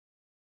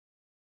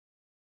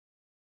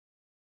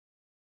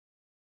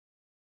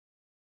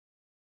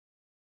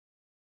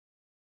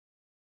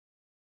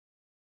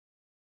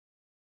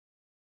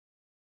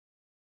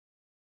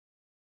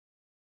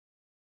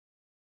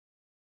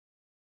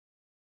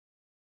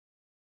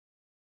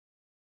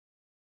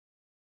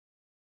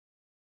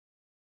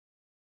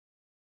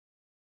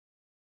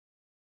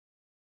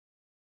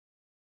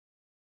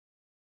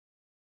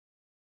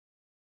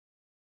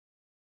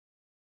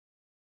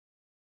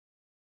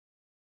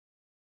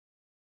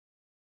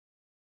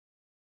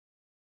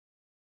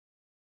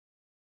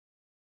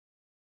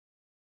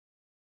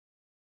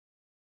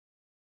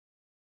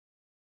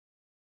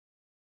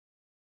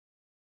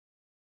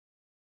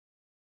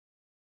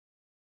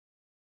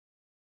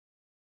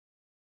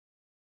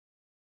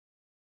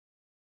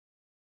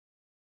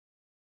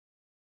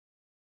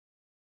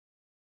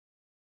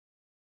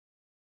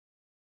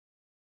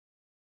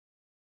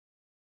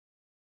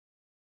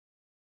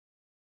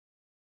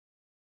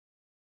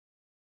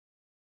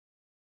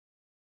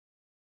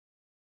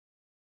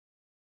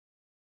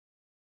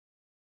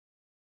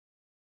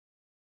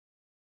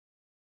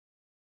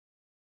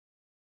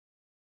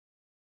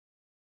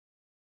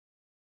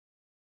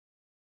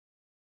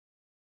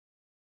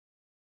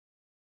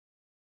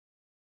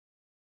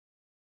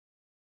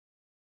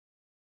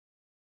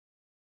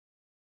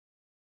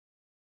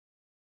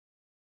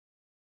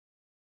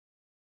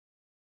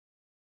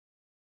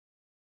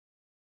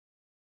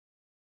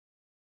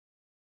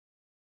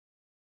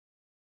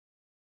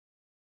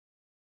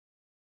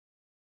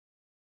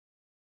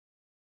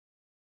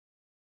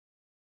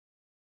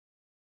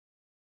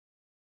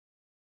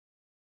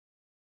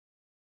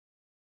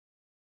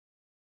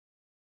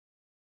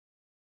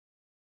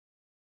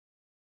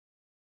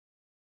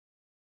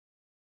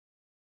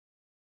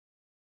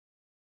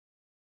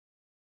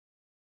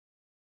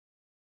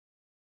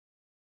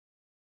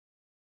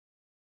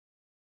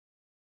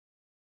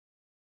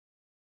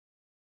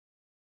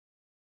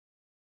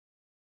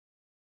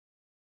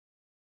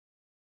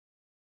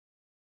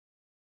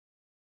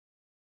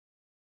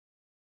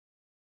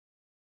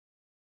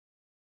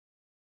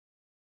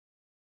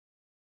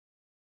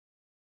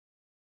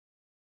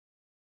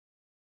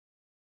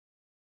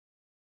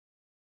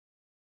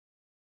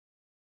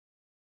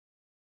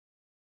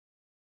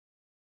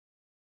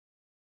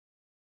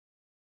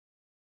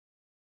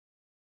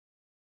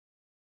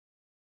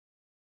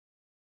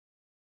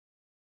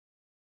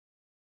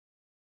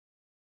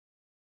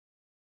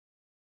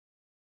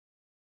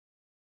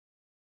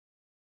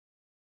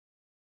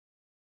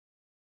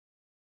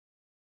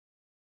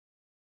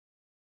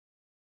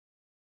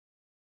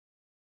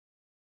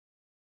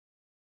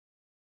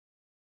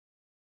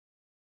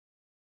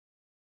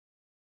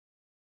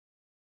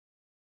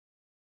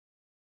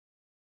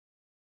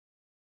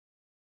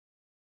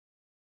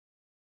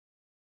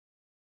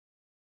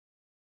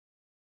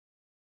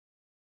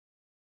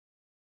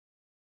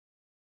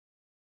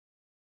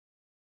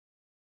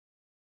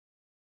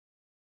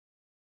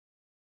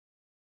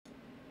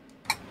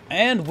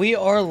And we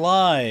are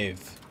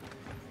live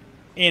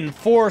in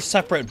 4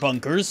 separate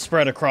bunkers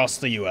spread across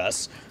the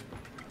U.S.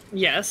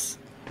 Yes.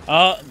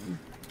 Don't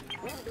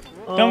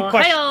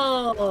question.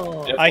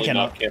 I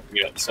cannot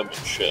camping out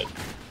someone's shit.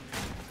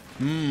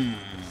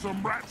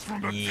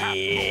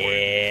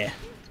 Yeah.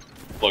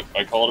 Look,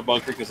 I call it a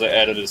bunker because I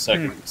added a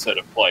second set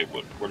of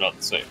plywood. We're not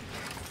the same.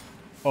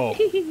 Oh.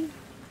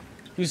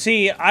 You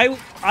see, I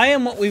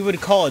am what we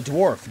would call a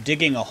dwarf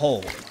digging a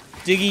hole.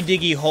 Diggy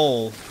diggy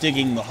hole,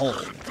 digging the hole.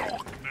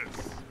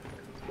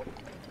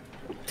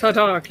 To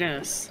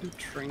darkness.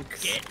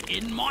 Drinks. Get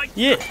in my...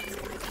 Yeah.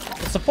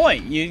 What's the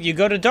point? You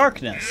go to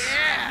darkness.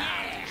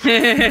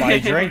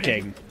 By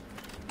drinking.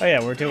 Oh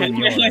yeah, we're doing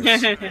yours.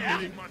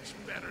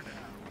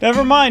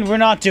 Never mind, we're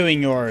not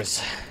doing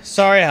yours.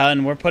 Sorry,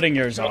 hun, we're putting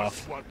yours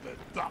off.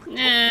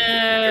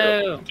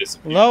 No.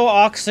 Low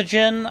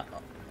oxygen,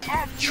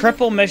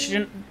 triple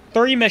mission,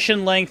 3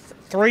 mission length,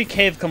 3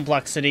 cave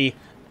complexity,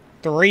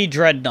 3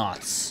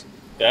 dreadnoughts.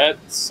 That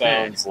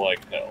sounds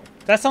like hell.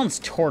 That sounds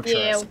torturous.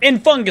 Yeah. In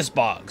fungus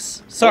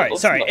bogs. Sorry,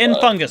 in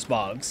not. fungus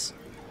bogs.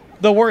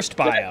 The worst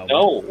biome.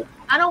 No.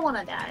 I don't want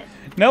to die.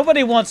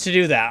 Nobody wants to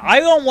do that. I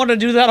don't want to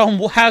do that on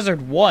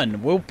Hazard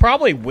 1. We'll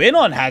probably win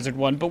on Hazard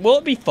 1, but will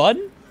it be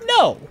fun?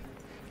 No.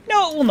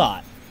 No, it will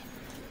not.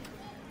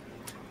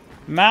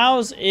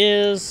 Mao's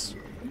is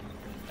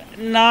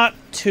not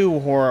too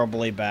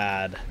horribly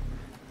bad.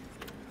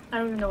 I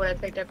don't even know what I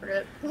picked up for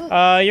it.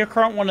 Your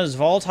current one is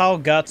Volatile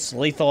Guts,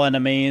 Lethal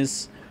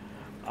Enemies.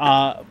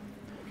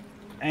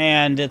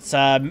 And it's,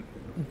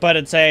 but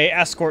it's a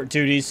escort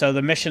duty, so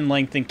the mission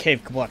length and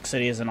cave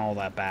complexity isn't all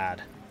that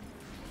bad.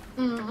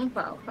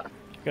 Well.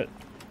 Good.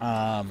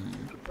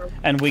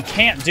 And we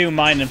can't do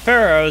Mine and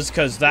Pharaohs,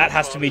 because that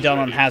has to be done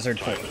on Hazard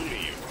 4.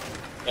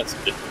 That's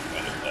a different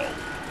kind of hell.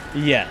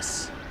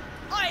 Yes.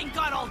 I ain't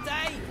got all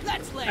day.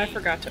 Let's leave. I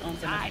forgot to open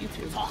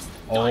YouTube.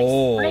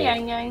 Oh. Hi,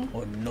 Yang Yang.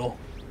 Oh, no.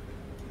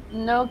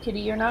 No,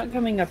 Kitty, you're not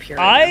coming up here.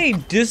 I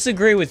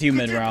disagree with you,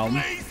 Mid-Realm.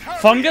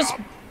 Fungus,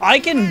 I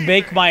can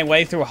make my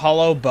way through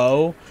Hollow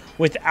Bow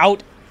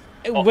without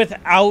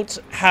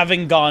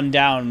having gone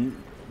down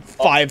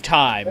 5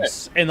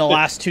 times in the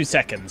last 2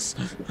 seconds.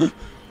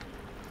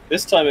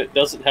 This time it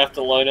doesn't have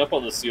to line up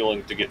on the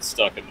ceiling to get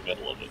stuck in the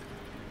middle of it.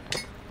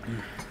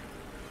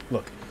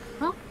 Look.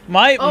 Huh?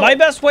 My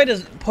best way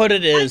to put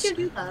it is, Why'd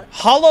you do that?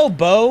 Hollow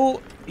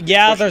Bow,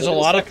 yeah, there's a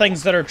lot of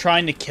things that are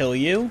trying to kill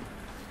you,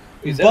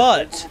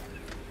 but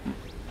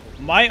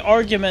my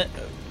argument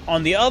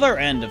on the other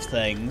end of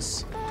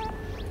things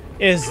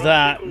is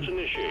that,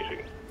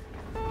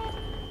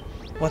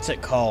 what's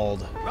it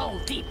called? Roll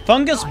deep.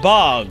 Fungus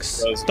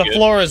bogs. The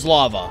floor is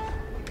lava.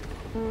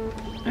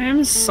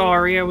 I'm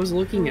sorry, I was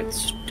looking at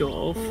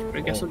stuff.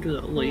 I guess I'll do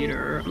that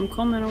later. I'm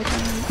coming over.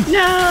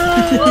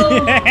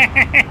 No!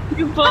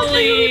 You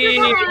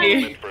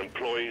bully!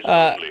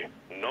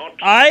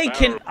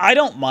 I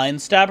don't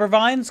mind stabber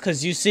vines,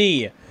 because you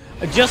see,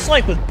 just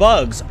like with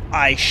bugs,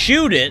 I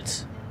shoot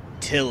it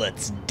till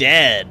it's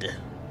dead.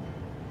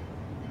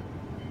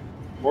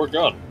 More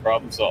gun.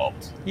 Problem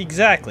solved.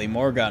 Exactly,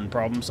 more gun,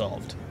 problem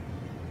solved.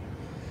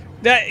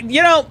 That,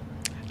 you know,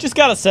 just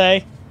gotta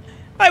say,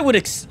 I would,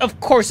 of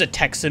course a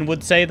Texan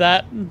would say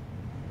that.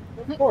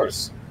 Of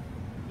course.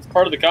 It's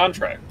part of the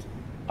contract.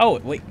 Oh,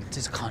 wait,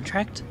 there's a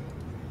contract?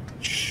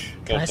 Shh.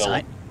 Can I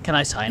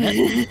sign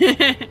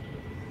it?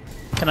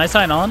 Can I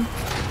sign on?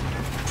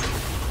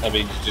 I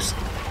mean, you just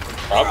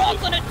We're all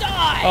probably. gonna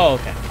die. Oh,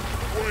 okay.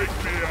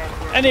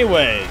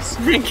 Anyways,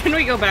 Can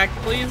we go back,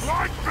 please?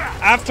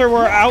 after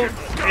we're out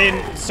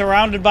and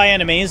surrounded by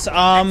enemies, This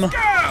time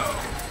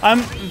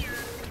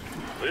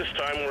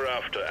we're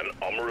after an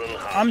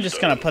I'm just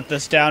gonna put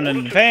this down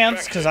in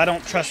advance, because I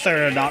don't trust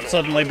there to not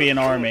suddenly be an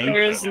army.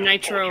 There's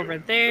nitro over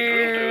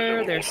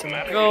there. There's some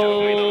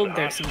gold.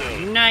 There's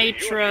some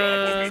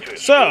nitro.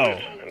 So,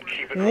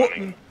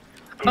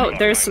 Oh,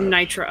 there's some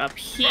nitro up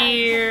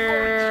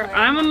here.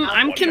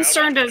 I'm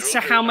concerned as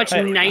to how much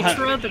Hey,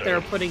 nitro that they're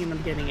putting in the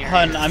beginning area.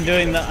 hun, I'm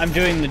doing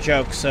the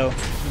joke. So,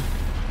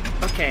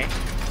 Okay.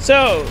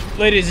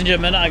 ladies and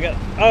gentlemen,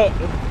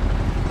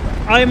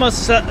 I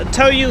must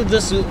tell you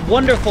this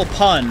wonderful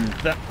pun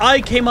that I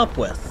came up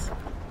with.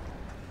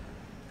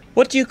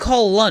 What do you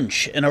call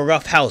lunch in a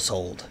rough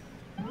household?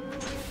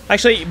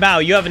 Actually, Mao,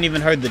 you haven't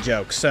even heard the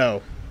joke,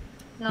 so...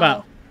 No.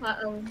 Mao,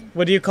 Uh-oh.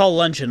 what do you call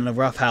lunch in a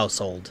rough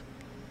household?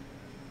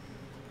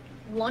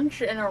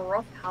 Lunch in a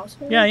rough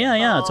household?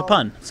 Yeah, it's a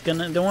pun.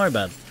 Don't worry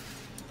about it.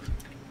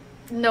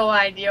 No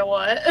idea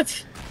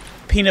what.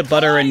 Peanut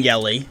butter and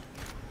jelly.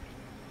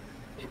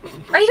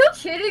 Are you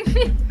kidding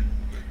me?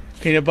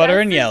 Peanut butter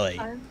and jelly.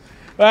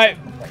 Right,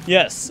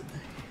 yes.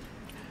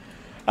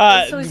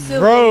 That's so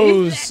silly.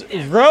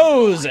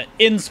 Rose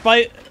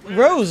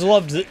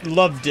loved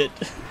it.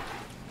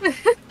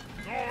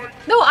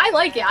 No, I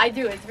like it. I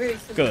do. It's very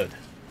silly. Good.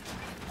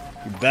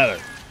 You better.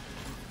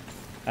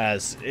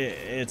 As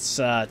it's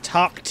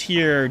top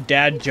tier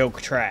dad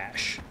joke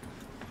trash.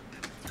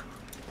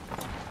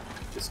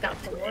 Just got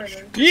the word.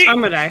 Yeah.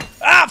 I'm gonna die.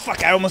 Ah,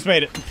 fuck! I almost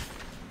made it.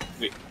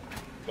 Wait.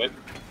 What?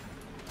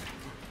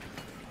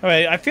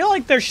 Alright, I feel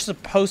like there's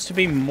supposed to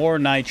be more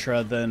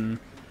nitra than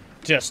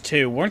just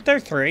 2. Weren't there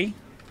 3?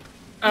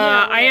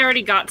 I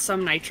already got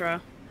some nitra.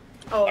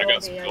 Oh, I got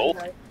okay, some yeah, gold.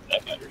 you got it.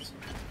 That matters.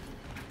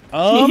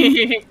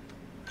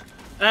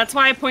 That's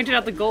why I pointed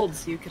out the gold,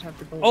 so you could have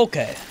the gold.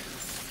 Okay.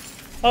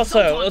 Also,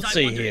 Sometimes let's I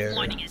see wonder if here.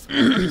 mining is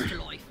enemies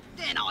to life.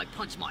 Then I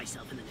punch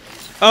myself in the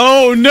nose.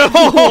 Oh no!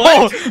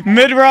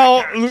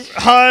 Midrealm,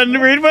 Han,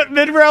 read what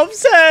Midrealm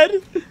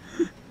said!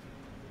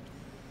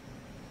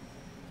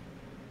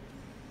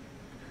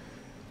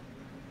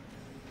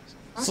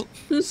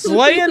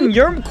 Slayin,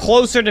 you're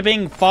closer to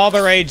being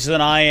father age than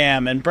I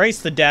am.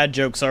 Embrace the dad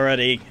jokes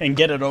already and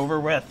get it over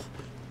with.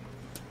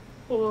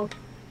 Cool.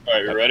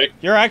 Alright, you ready?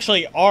 You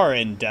actually are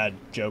in dad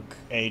joke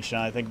age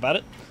now I think about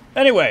it.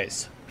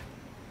 Anyways.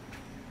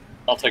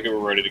 I'll take it, we're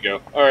ready to go.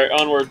 Alright,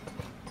 onward.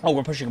 Oh,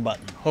 we're pushing a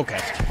button.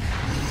 Okay.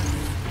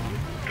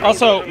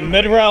 Also,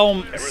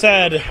 Midrealm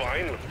said,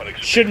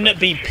 shouldn't it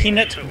be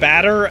peanut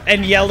batter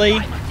and yelly?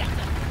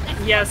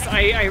 Yes,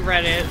 I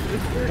read it.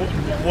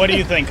 What do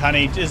you think,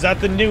 honey? Is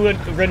that the new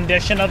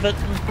rendition of it?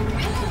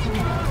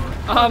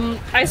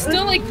 I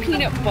still like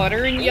peanut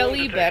butter and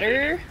jelly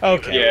better.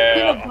 Okay.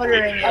 Yeah. Peanut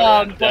butter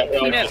and But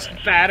peanut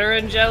batter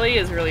and jelly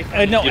is really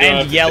fun. No, You don't and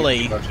have to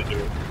yelly. think much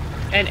into it.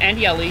 And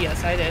jelly,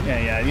 yes, I did.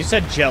 Yeah, you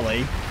said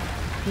jelly.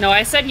 No,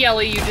 I said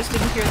jelly, you just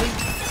didn't hear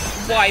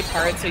the Y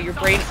part, so your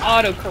brain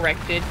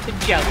auto-corrected to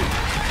jelly.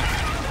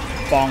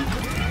 Bonk.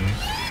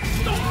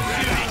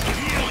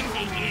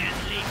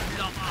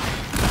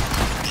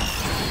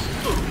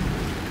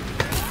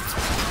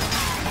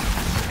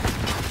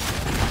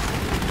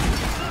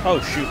 Oh,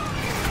 shoot.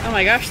 Oh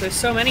my gosh, there's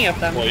so many of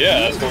them. Well,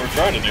 yeah, that's what we're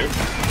trying to do.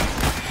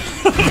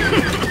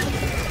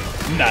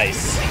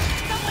 Nice.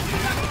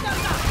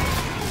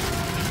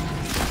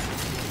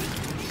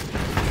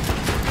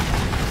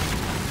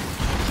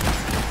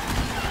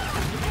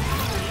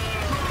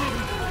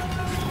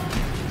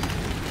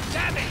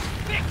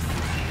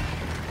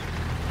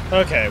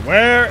 Okay,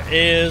 where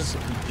is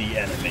the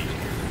enemy?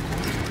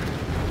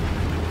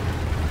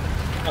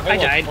 I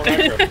died.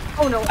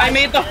 oh no! I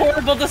made the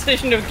horrible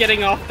decision of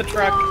getting off the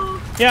truck.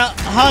 Yeah,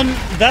 hun,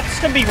 that's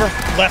gonna be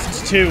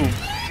left to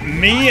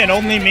me and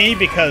only me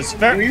because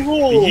you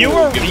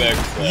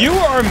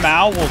or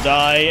Mao will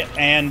die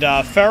and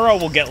Pharaoh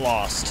will get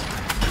lost.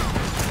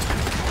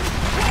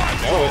 I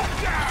know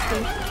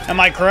it. Am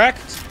I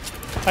correct?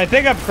 I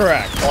think I'm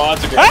correct. Oh,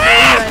 that's a great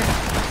Ah!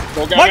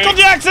 Michael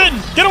Jackson,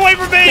 get away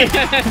from me!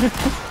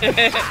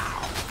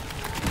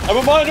 I'm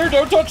a miner,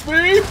 don't touch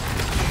me!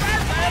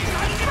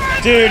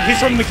 Dude, he's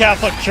from the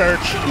Catholic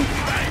Church.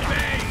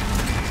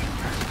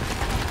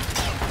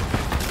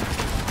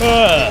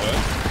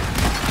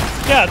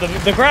 Yeah,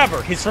 the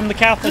grabber. He's from the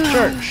Catholic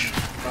Church.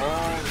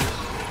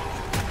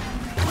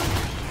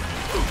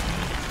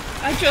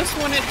 I just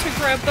wanted to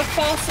grab the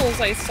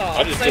fossils I saw.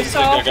 I just I didn't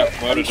saw think I got a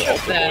promoted bunch to of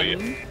Ultra them.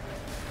 Blade.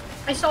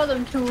 I saw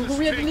them too.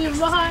 We have to leave them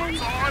behind.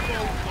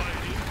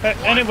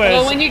 Anyways.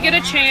 Well, when you get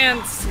a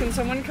chance, can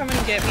someone come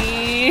and get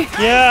me?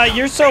 Yeah,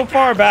 you're so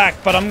far back,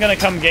 but I'm gonna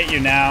come get you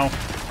now.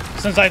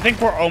 Since I think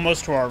we're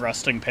almost to our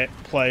resting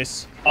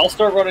place. I'll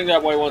start running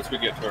that way once we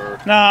get to her.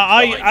 Nah,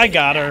 I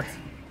got her.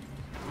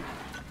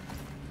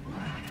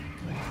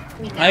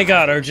 I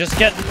got her. Just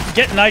get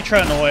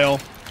nitro and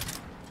oil.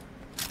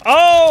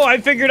 Oh, I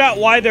figured out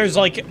why there's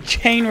like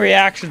chain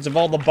reactions of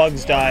all the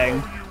bugs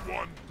dying.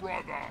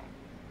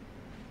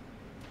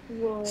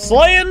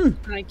 Slayin'?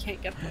 I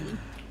can't get them.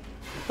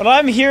 What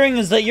I'm hearing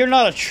is that you're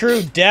not a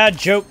true dad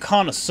joke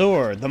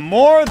connoisseur. The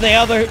more the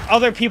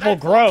other people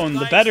groan,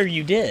 the better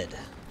you did.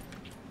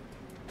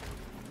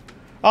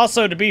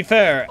 Also, to be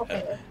fair,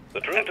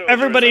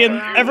 everybody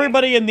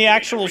in the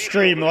actual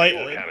stream, like,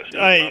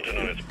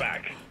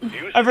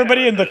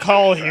 everybody in the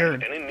call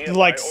here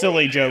likes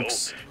silly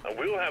jokes,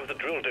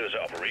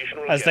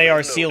 as they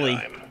are silly.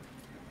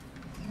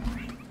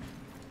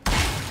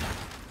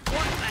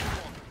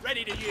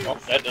 Oh,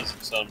 that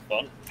doesn't sound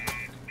fun.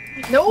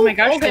 No. Oh my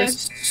gosh, okay.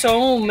 there's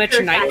so much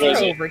nitro What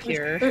is it? over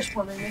here. They're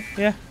swarming me.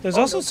 Yeah, there's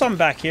also some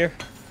back here.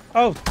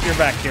 Oh, you're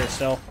back here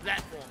still.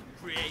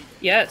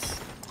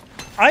 Yes.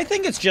 I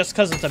think it's just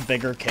because it's a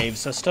bigger cave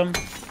system.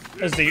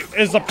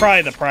 Is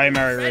probably the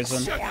primary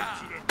reason.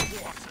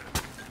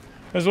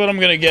 Is what I'm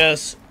gonna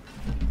guess.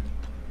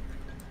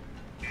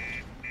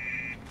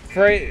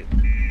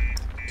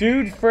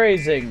 Dude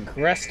phrasing.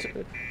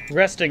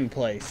 Resting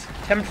place.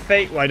 Tempt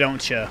fate, why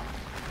don't you?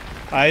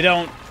 I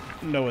don't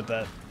know what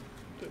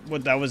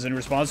that was in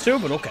response to,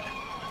 but okay.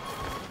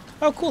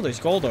 Oh cool, there's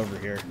gold over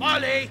here.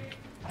 Molly!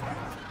 I'm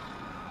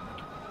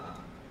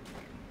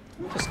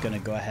just gonna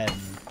go ahead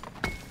and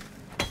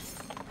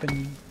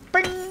bing,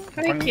 bing,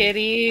 Hi, bing,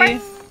 kitty. bing,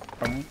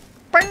 bing,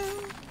 bing,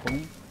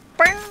 bing,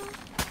 bing.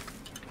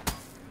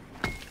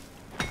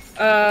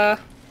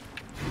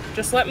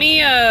 Just let me,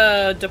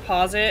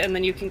 deposit, and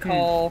then you can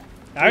call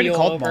I already Leo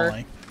called over.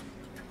 Molly.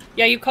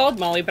 Yeah, you called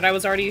Molly, but I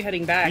was already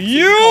heading back. So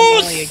You can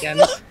call Molly again.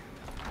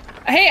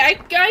 Hey,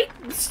 I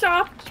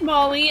stopped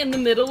Molly in the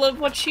middle of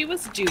what she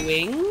was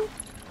doing.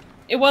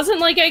 It wasn't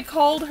like I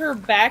called her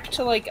back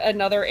to, like,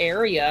 another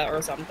area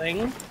or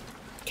something.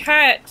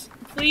 Cat,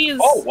 please.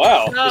 Oh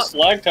wow, stop. the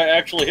stalactite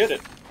actually hit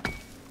it.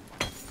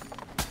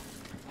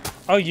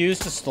 Oh, you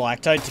used a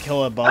stalactite to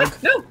kill a bug? Ah,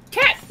 no,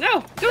 cat,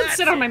 no, don't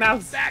sit on my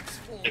mouse.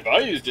 If I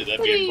used it,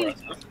 that'd be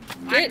impressive.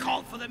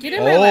 Get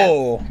in my lap.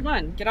 Oh. Come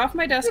on, get off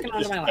my desk and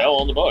onto Just my lap. fell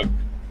on the bug.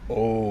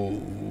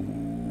 Oh.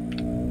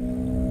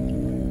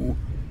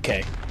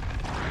 Okay.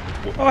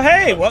 Oh,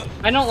 hey, what?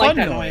 I don't like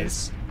that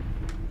noise.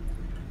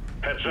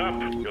 Heads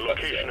up, your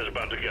location is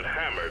about to get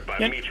hammered by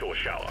a meteor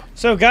shower.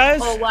 So,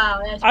 guys, Oh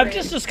wow, that's I've great.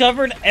 just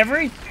discovered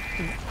Hey,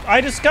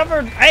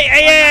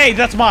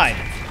 that's mine.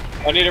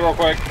 I need it real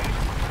quick.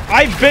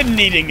 I've been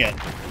needing it.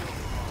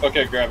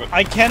 Okay, grab it.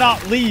 I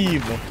cannot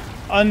leave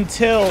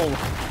until...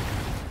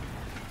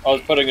 I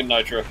was putting in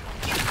nitro.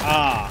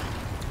 Ah.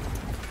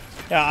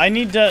 Yeah, I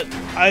need to...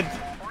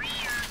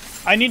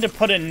 I need to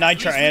put in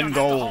nitra and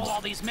gold. All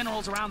these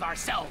minerals around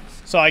ourselves.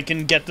 So I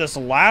can get this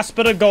last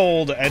bit of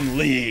gold and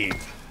leave.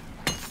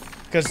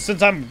 Because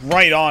since I'm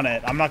right on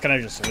it, I'm not going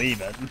to just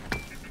leave it.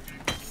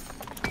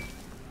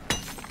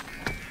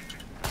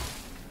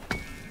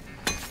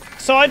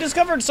 So I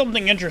discovered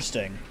something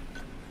interesting.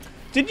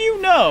 Did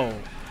you know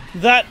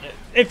that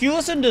if you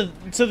listen to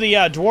the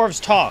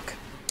dwarves talk,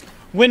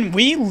 when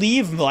we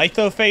leave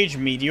lithophage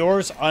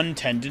meteors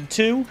untended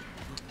to,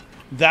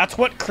 that's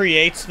what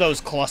creates those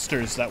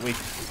clusters that we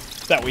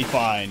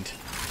find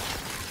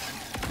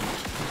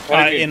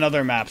in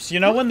other maps. You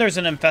know when there's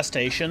an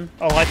infestation,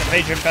 a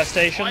lithophage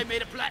infestation? I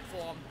made a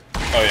platform. Oh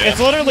yeah. It's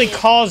literally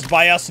caused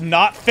by us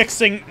not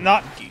picking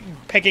up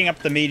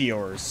the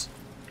meteors.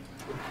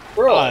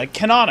 Really?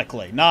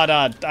 Canonically, not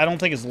I don't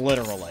think it's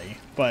literally,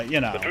 but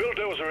you know. The drill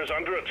dozer is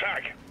under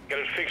attack. Get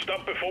it fixed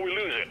up before we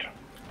lose it.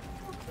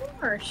 Of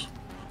course.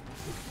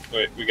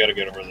 Wait, we gotta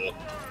get over that.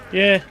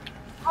 Yeah.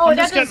 Oh, I'm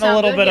that just doesn't getting a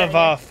little sound bit good,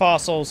 of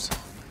fossils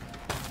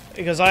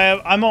because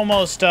I'm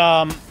almost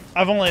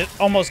I've only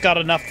almost got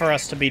enough for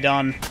us to be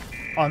done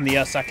on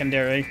the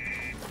secondary.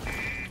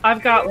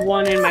 I've got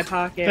one in my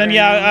pocket. Then right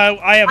yeah,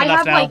 now. I have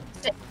enough now.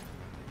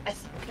 Like,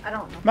 I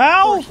don't know.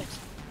 Mal,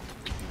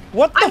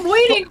 what the? I'm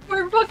waiting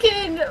for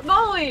fucking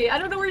Molly. I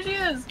don't know where she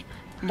is.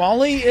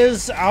 Molly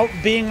is out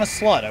being a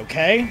slut.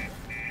 Okay.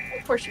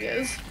 Of course she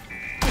is.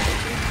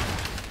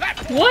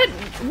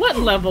 What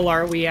level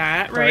are we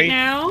at right 3.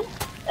 now?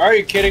 Are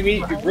you kidding me?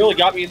 You really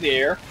got me in the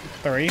air.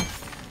 3.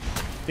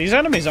 These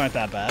enemies aren't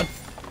that bad.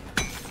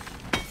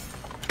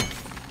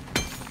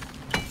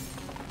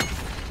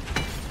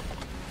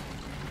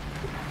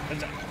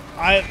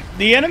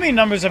 The enemy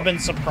numbers have been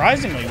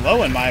surprisingly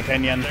low, in my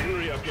opinion.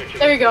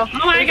 There you go.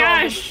 Oh my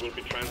gosh!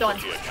 Done.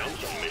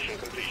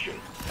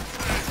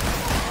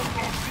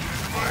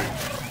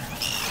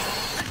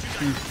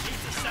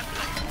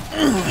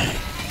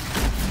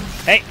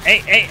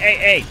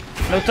 Hey!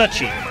 No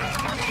touchy.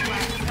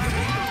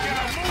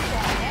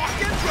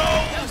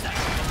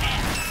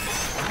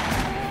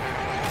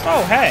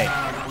 Oh, hey.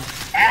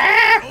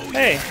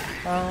 Hey,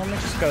 let me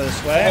just go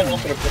this way.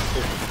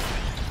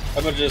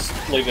 I'm gonna just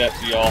leave that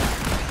to y'all.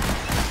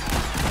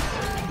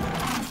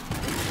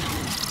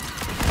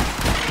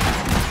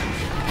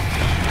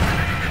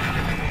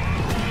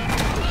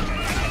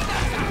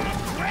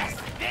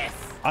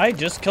 I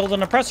just killed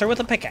an oppressor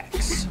with a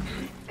pickaxe.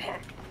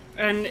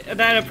 And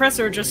that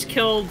oppressor just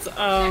killed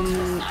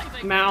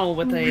Mao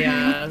with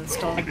a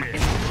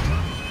stalagmite.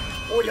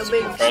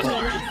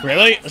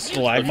 Really? A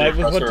stalagmite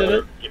was what did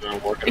it?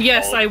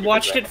 Yes, I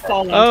watched it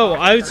fall. Oh,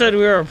 I said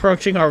we were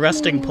approaching our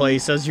resting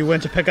place as you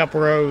went to pick up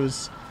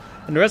Rose.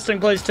 And resting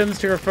place tends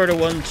to refer to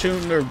one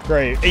tomb or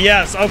grave.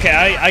 Yes, okay,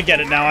 I get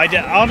it now.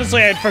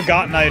 Honestly, I had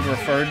forgotten I had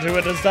referred to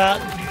it as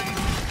that.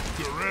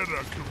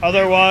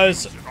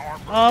 Otherwise,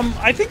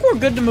 I think we're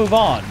good to move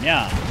on,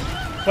 yeah.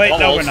 Wait,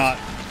 no we're not.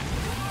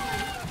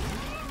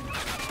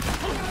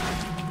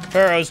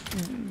 Pharaoh's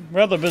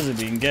rather busy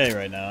being gay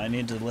right now. I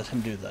need to let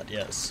him do that,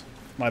 yes.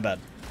 My bad.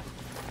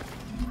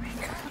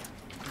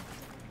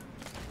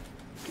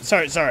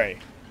 Sorry.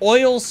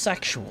 Oil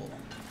sexual.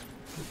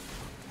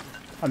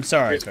 I'm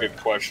sorry, Here's a good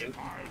question.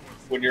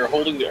 When you're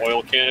holding the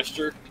oil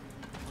canister,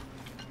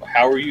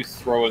 how are you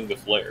throwing the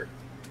flare?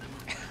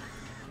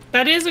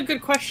 That is a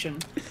good question.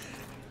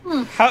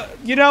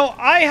 You know,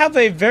 I have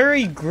a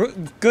very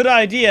good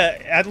idea,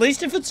 at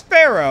least if it's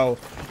Pharaoh,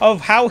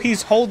 of how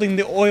he's holding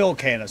the oil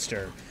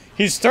canister.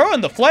 He's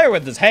throwing the flare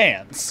with his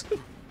hands.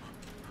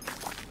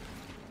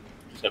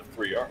 Just have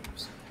 3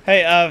 arms.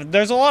 Hey,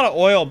 there's a lot of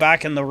oil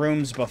back in the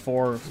rooms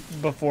before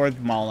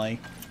Molly.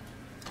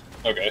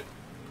 Okay.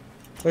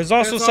 There's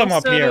also some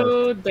up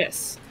here.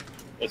 This.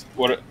 That's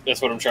what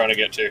I'm trying to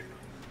get to.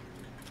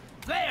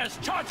 Flares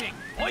charging.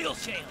 Oil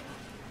shale.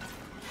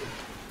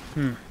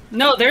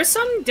 No, there's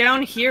some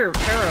down here,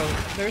 Pharaoh.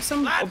 There's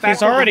some back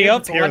He's already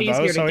over up here,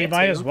 though, so he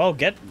might as well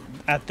get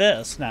at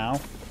this now.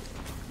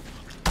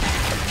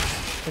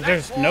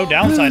 There's no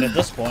downside at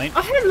this point.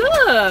 Oh, hey,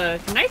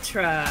 look!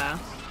 Nitra!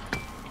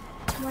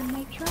 One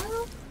nitro?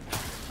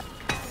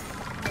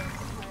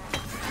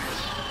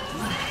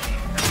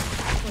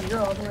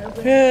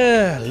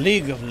 Yeah,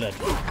 League of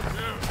Legends.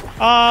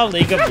 Ah,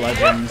 League of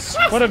Legends.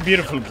 What a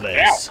beautiful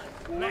place.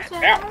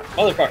 Ow!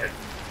 Motherfucker.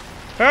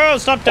 Pharaoh,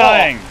 stop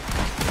dying!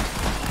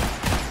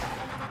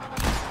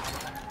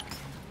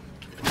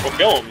 Well,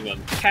 kill him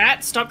then.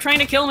 Cat, stop trying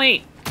to kill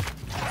me!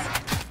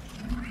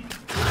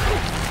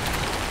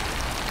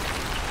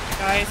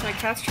 Guys, my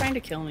cat's trying to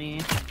kill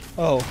me.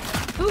 Oh.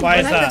 Ooh, Why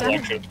is what that?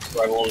 happened?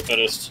 Survival of the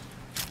fittest.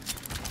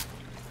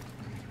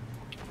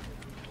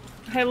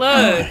 Hey,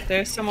 look,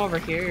 there's some over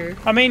here.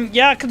 I mean,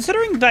 yeah,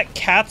 considering that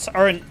cats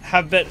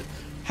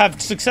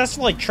have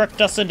successfully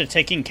tricked us into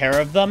taking care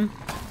of them.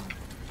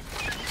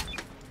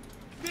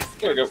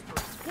 There we go.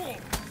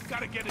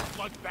 Gotta get his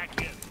blood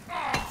back in.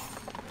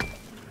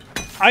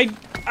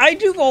 I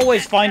do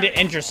always find it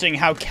interesting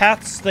how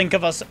cats think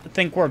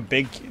we're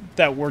big,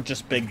 that we're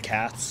just big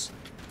cats.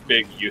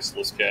 Big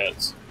useless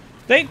cats.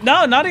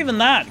 No, not even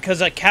that, because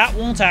a cat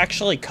won't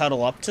actually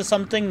cuddle up to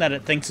something that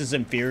it thinks is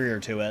inferior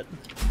to it.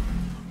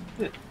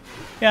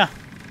 Yeah.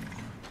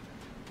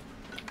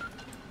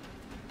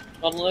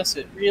 Unless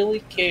it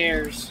really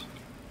cares.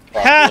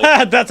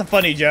 Ha! That's a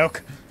funny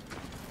joke.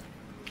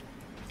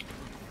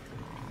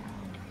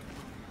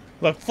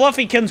 Look,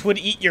 Fluffykins would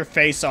eat your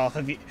face off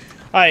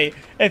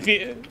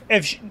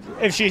if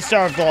she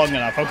starved long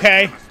enough.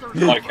 Okay.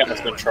 My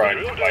cat's been trying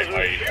to bite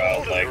my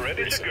leg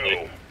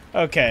recently.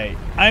 Okay,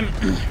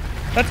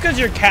 that's because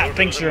your cat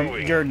thinks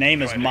your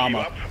name is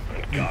Mama.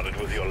 Guard it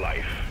with your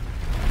life.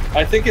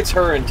 I think it's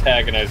her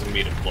antagonizing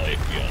me to play, to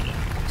be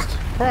honest.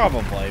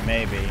 Probably,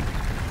 maybe.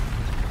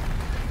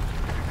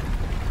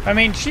 I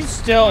mean, she's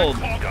still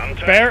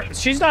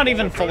she's not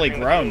even fully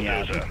grown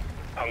yet.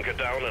 Hunker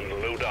down and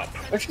load up.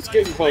 Oh, she's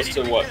getting close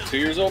to, what, 2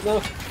 years old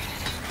now?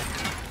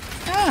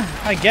 Yeah,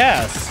 I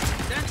guess.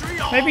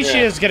 Maybe she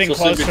Yeah, is getting so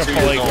close she'll to be 2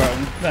 fully years old.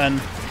 grown, then.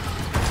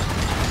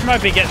 She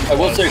might be getting I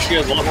will close. say she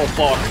has a lot more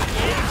clock.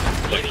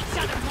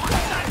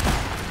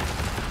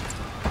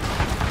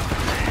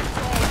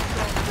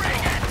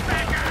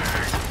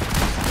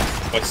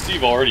 But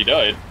Steve already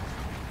died.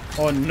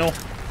 Oh no.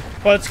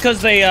 Well, it's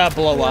because they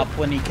blow up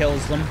when he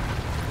kills them.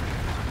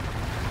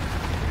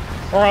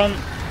 Or on...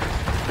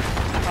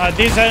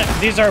 these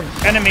are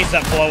enemies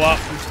that blow up,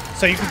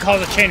 so you can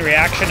cause a chain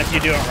reaction if you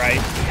do it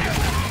right.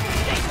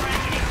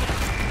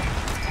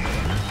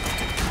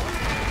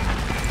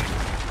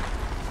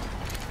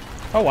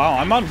 Oh wow,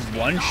 I'm on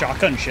one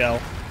shotgun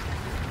shell.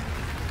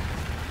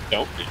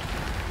 Don't be.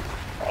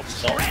 Problem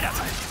solved.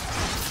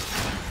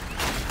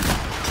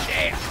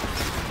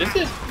 Is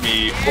it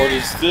me, or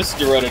does this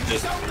Doretta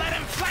just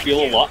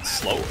feel a lot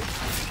slower?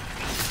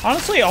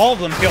 Honestly, all of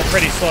them feel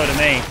pretty slow to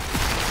me.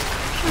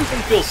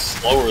 It feels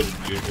slower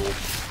than usual.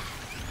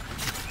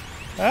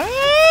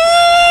 Ah!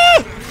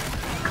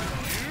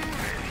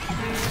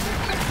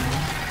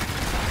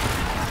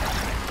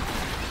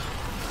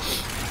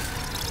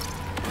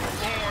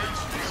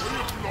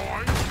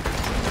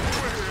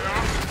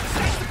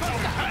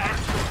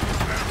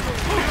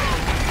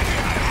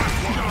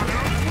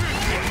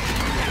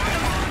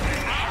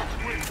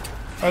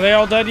 Are they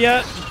all dead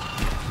yet?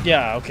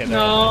 Yeah, okay. They're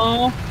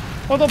all No.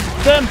 dead. Well,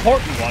 the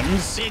important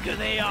ones. Bigger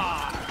they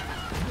are.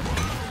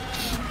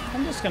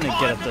 I'm just gonna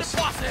get at this.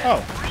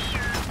 Oh.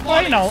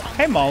 Well, you know,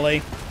 hey,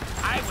 Molly.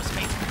 I was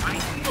making my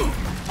move.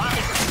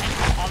 Molly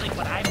calling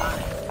what I'm on.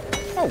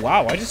 Oh,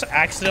 wow, I just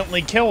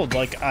accidentally killed,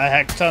 like, a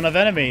heck ton of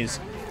enemies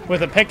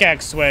with a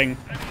pickaxe swing.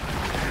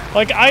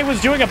 Like, I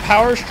was doing a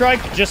power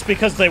strike just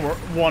because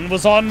one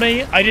was on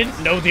me. I didn't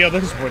know the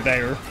others were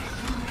there.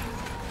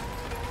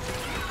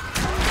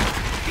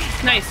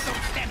 Nice.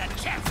 Stand a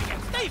chance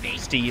against Stevie.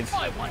 Steve.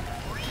 I wonder.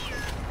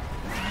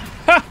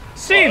 Ha!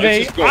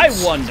 Stevie, I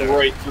wonder.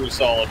 Right through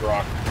solid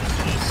rock.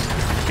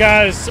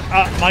 Guys,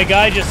 my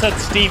guy just said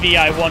Stevie,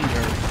 I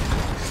wonder.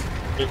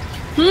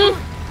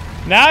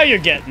 Now you're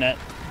getting it.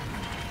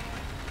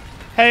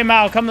 Hey,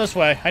 Mao, come this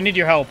way. I need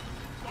your help.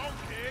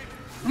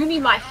 You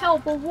need my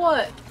help or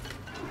what?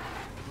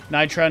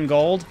 Nitra and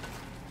gold.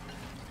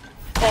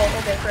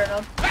 Oh, okay, fair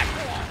enough.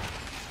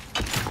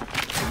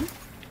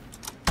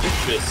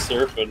 He's just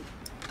surfing.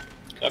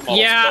 That model's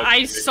Yeah, bugged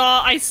me.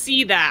 I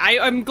see that.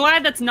 I'm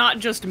glad that's not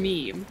just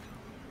me.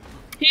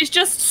 He's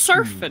just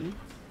surfing.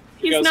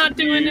 He's Got not some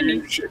doing weird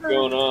any... shit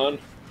going on.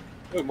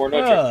 Oh, more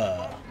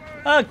nitro.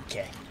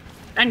 Okay.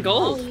 And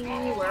gold.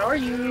 Molly, where are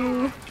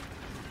you?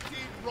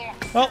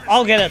 Well,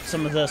 I'll get at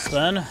some of this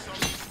then. All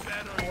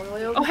the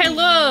way over Oh, hey, here.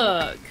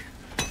 look!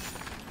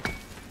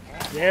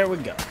 There we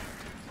go.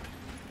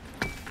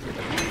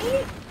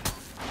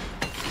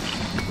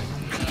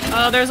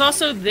 There's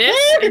also this,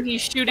 and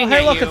he's shooting Oh, hey,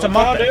 at look, you. it's a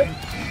Muppet.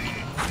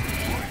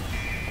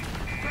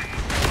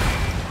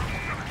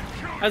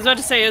 I was about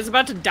to say, I was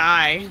about to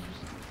die.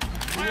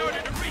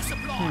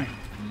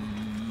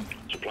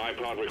 Supply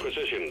pod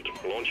requisitioned.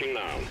 Launching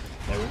now.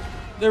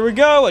 There we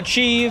go,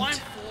 achieved. I'm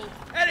full.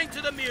 Heading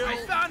to the mule. I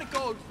found a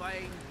gold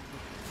vein.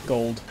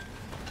 Gold.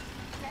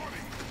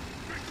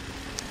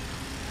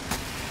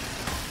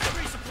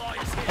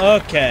 Resupply is here.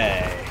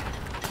 Okay.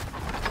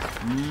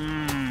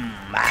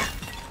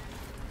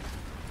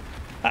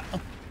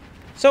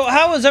 So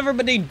how is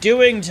everybody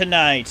doing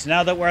tonight,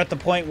 now that we're at the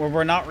point where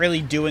we're not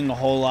really doing a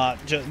whole lot,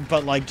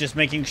 but like just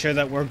making sure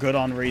that we're good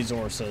on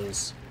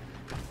resources?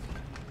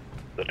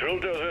 The drill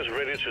dozer is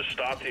ready to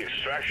start the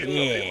extraction of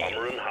the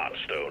Umbran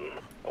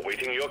Heartstone.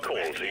 Awaiting your call,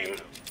 team.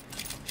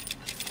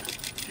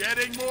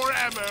 Getting more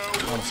ammo.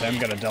 Honestly, I'm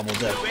gonna double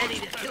dip. Ready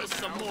to kill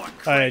some more.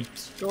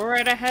 Go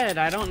right ahead.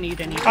 I don't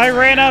need any. I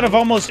ran out of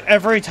almost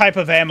every type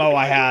of ammo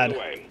I had.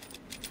 Wait,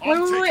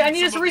 I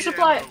need us to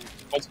resupply.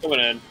 What's coming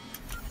in?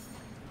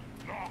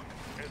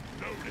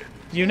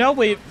 You know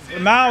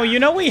Mao, you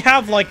know we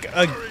have like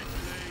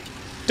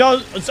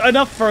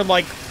enough for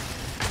like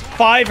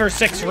 5 or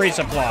 6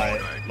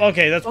 resupply.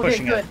 Okay, that's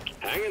pushing good. it.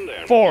 Hang in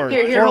there. 4 Hold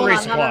on.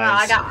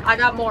 resupplies. No. I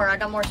got more.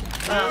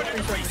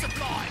 Resources.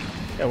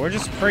 Yeah, we're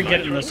just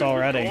getting this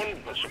already.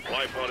 The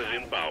supply pod is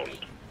inbound.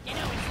 You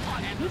know it's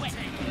on and quick.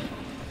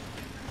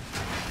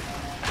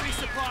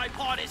 Resupply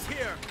pod is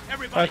here.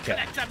 Everybody Okay.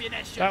 collect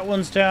ammunition. That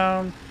one's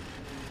down.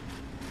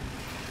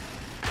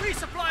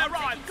 Resupply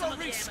arrived. Go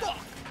restock.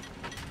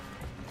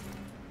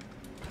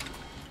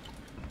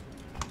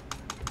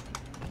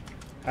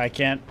 I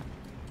can't.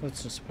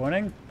 That's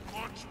disappointing.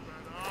 Much better.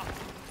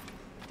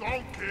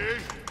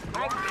 Donkey,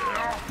 come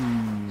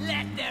here.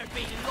 Let there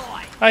be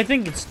light. I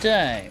think it's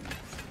time.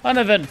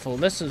 Uneventful.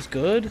 This is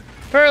good.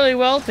 Fairly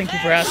well. Thank you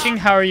for asking.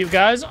 How are you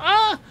guys?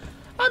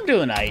 I'm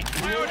doing aight.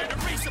 Order to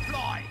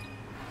resupply.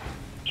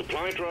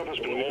 Supply drop has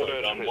been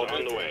ordered and is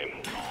on the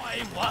way.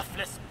 My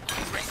worthless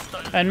crystal.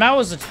 And Mao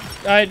is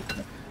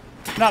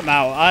not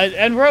Mao.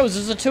 And Rose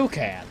is a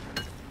toucan.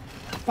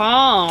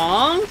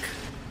 Bonk.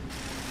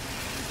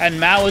 And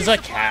Mao is a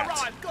cat.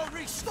 Arrived. Go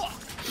restock.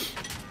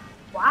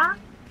 What?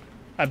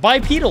 A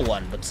bipedal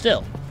one, but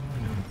still.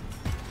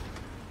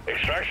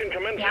 Extraction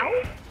commencing.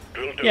 Meow?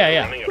 Drill dozer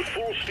Yeah. running at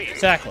full steam.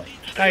 Exactly.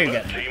 How you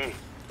Alert, getting it? team.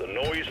 The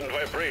noise and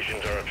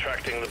vibrations are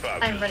attracting the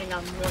bugs. I'm running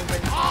on one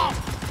brain cell.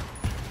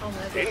 Oh my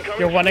god. Incoming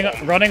You're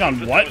running on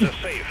the what? dozer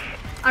safe.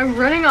 I'm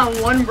running on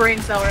one brain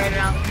cell right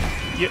now.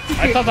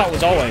 I thought that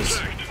was always.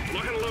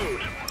 Lock and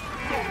load.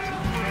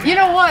 You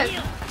know what?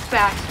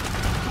 Fact.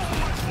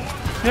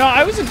 You know,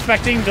 I was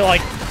expecting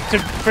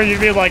for you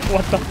to be like,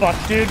 what the fuck,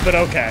 dude, but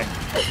okay.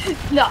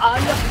 No. I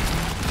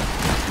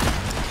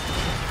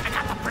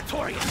got the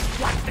Praetorian.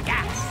 Watch the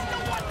gas.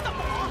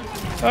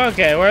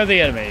 Okay, where are the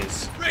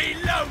enemies?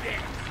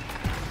 Reloading.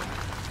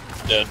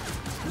 Dead.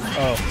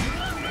 Oh.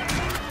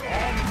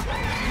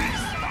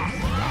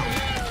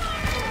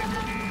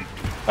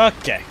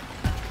 Okay.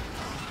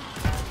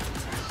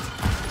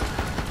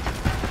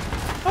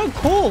 Oh,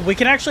 cool. We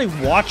can actually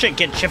watch it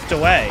get chipped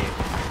away.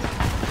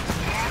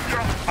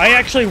 I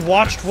actually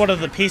watched one of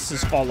the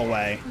pieces fall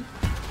away.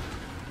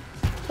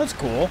 That's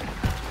cool.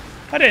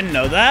 I didn't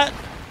know that.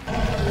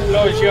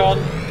 Hello, John.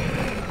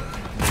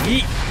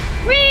 Yeet.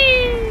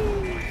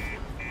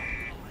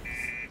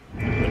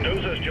 The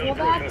dozer's just Well,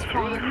 broken that's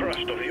through the fine. crust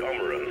of the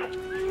Umbran.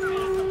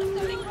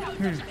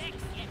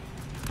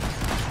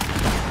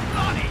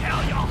 Bloody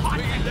hell, you're hot.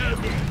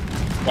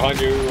 Behind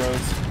you,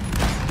 Rose.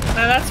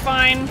 No, that's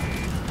fine.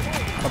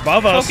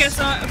 Above us.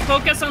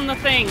 Focus on the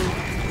thing.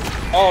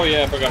 Oh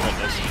yeah, I forgot about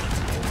this.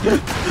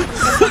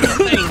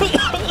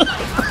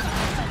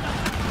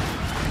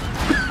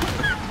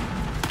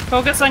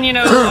 Focus on,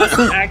 us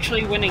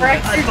actually winning.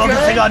 Rex, this. you're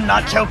good? on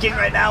not choking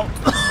right now.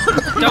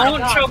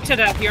 Don't choke to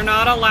death. You're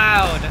not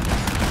allowed.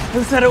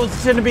 Who said it was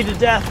gonna be to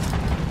death?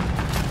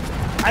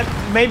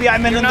 Maybe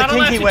I'm in You're the not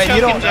allowed kinky to way. choke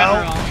You don't in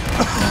know. general.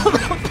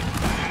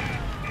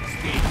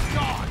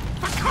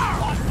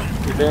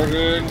 You're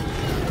good.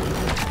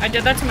 I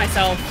did that to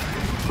myself.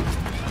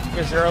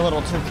 Because you're a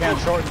little toucan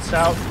short and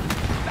stout.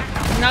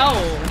 No.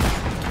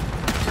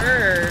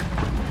 Sure.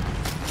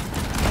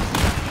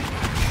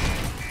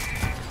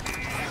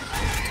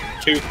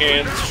 2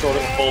 cans short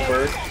of a full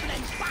bird.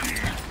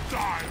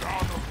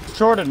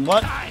 Jordan,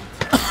 what?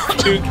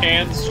 2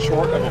 cans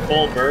short of a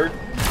full bird.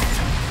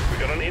 We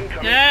got an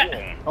incoming Yeah.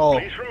 swarm. Oh.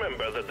 Please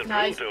remember that the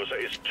Nice. drill dozer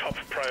is top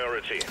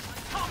priority.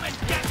 Come and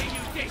get me, you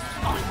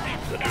disgusting.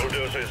 The drill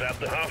dozer is at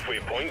the halfway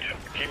point.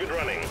 Keep it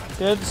running.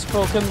 Dead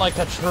spoken like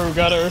a true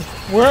gunner.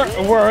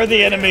 Where are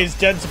the enemies?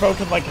 Dead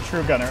spoken like a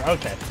true gunner.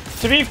 Okay.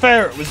 To be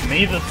fair, it was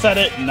me that said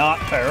it, not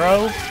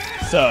Pharaoh.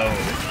 So.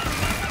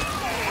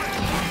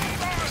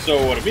 So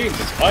what it means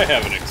is I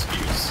have an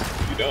excuse.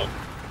 You don't.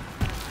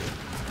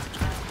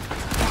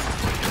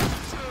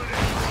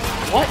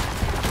 What?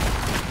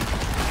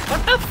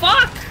 What the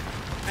fuck?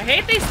 I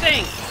hate these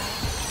things.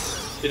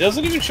 It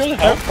doesn't even show the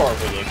health bar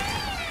for them.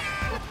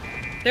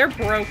 They're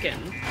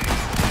broken.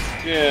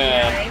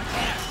 Yeah.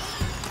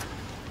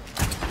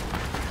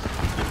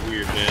 It's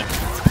weird, man.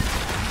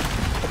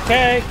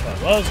 Okay, kill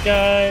those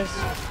guys.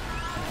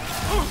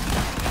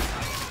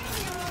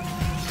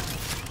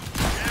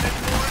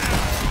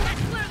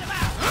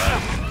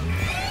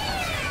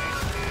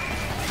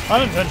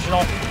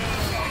 Unintentional.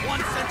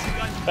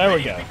 There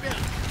we go.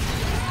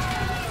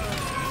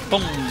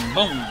 Boom,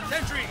 boom.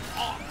 Sentry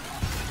off.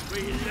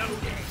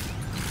 Reloading.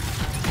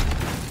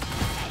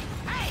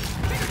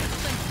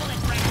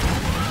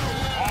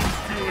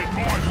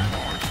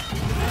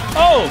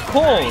 Oh,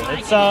 cool.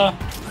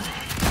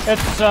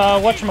 It's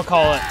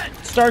whatchamacallit.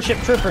 Starship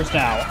Troopers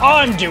now.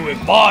 I'm doing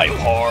my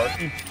part.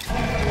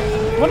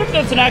 What if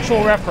that's an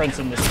actual reference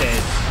in this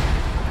case?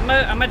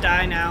 I'm gonna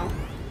die now.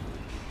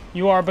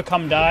 You are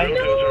become die.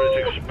 Bulldozer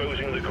is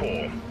exposing the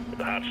core.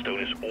 The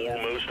Heartstone is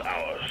almost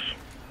ours.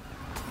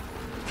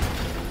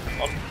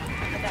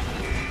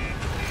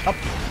 Up.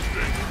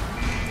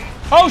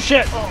 Oh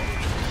shit!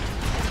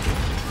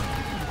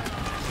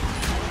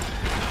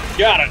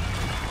 Got it.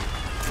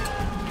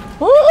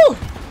 Woo!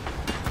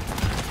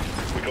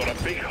 We got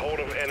a big horde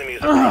of enemies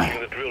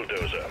approaching the drill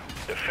dozer.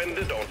 Defend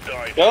it or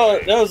die.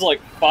 That was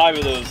like 5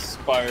 of those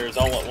spires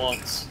all at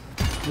once.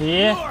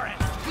 Yeah. You're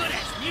as good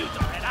as new,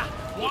 Doretta.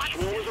 What? The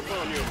swarm is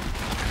upon you.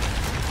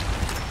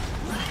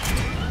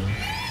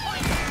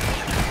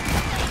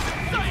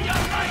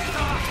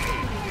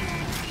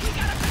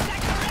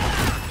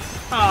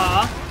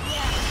 Aw.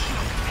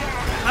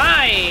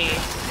 Hi.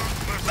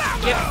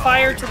 Get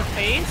fire to the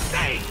face.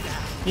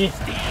 Yeah.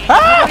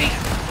 Ah!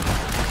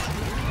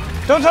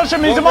 Don't touch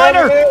him, he's a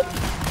miner!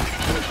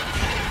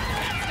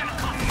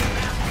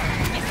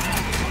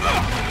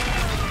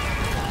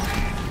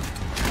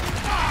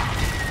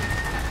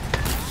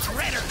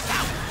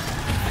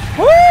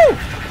 Woo!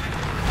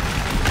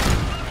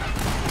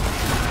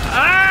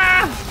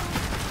 Ah!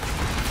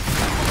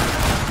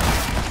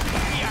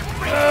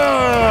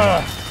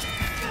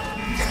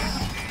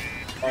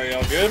 Are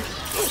y'all good?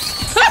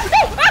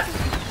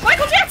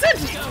 Michael Jackson!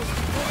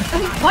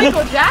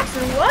 Michael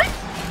Jackson, what?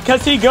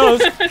 Because he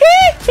goes, hee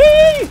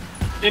hee!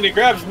 And he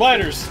grabs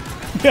miners.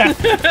 Yeah.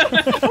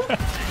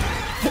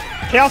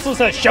 He also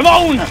says,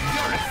 Shimon!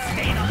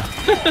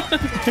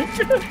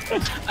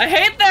 I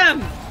hate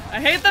them! I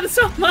hate them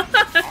so much!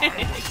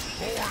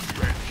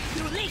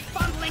 You leaf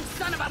bundling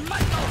son of a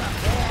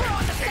mudroller. We're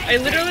on the same I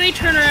literally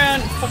turn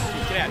around.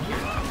 Get out of here.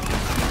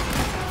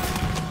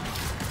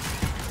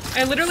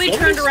 I literally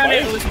turned around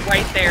and it was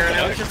right there, and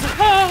I was just like,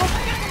 oh!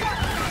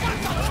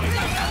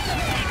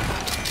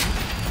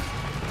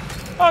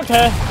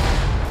 Okay.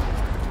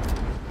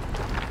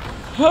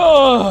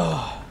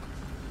 Oh.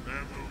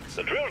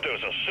 The drill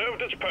dozer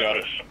served its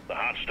purpose. The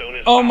Heartstone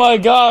is Oh my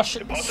ours. gosh,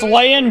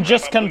 Slayen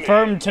just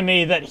confirmed to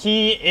me that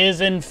he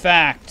is in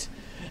fact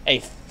a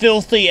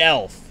filthy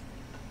elf.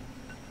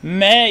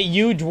 Meh,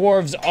 you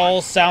dwarves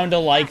all sound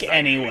alike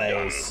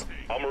anyways.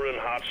 Armor and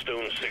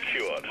Heartstone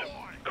secured.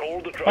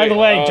 Call the By the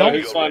way, don't-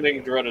 Who's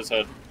finding Doretta's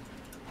head?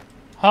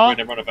 Huh? Wait,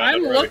 never mind, I found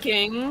I'm it already.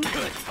 looking.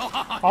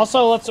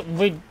 Also,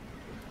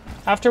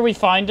 after we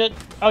find it,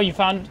 oh, you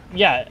found,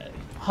 yeah,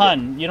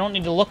 Hun, you don't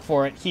need to look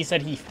for it. He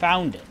said he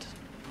found it.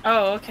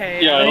 Oh,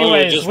 okay. Yeah,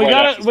 Anyways, just we right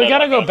gotta after we that,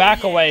 gotta I go found back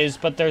it. a ways,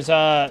 but there's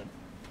a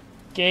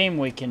game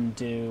we can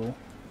do,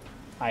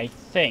 I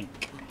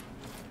think.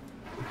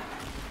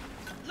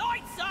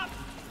 lights up.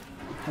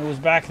 It was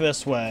back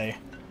this way,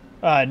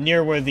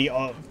 near where the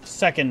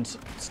second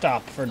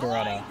stop for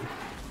Doretta.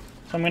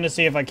 So I'm gonna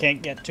see if I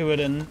can't get to it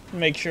and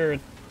make sure,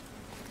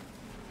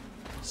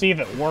 see if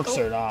it works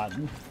or not.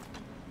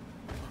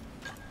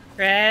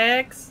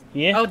 Rex?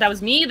 Yeah? Oh, that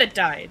was me that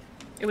died.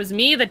 It was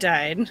me that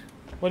died.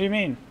 What do you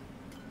mean?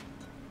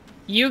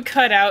 You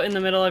cut out in the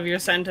middle of your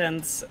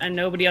sentence, and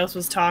nobody else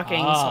was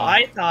talking, so Ah.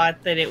 I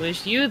thought that it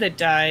was you that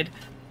died,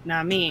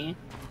 not me.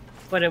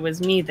 But it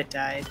was me that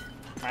died.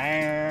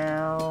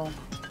 Meow.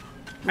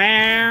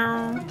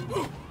 Meow.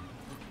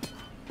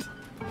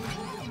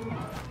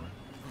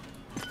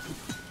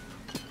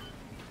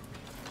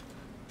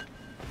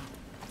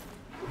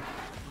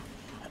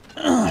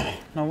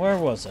 Now where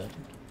was it?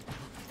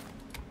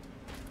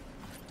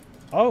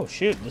 Oh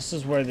shoot, this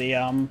is where the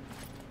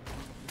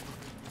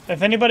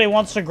if anybody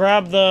wants to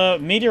grab the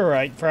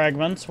meteorite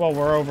fragments while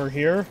we're over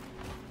here.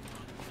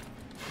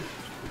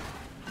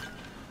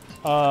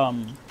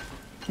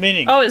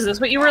 Meaning. Oh, is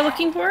this what you were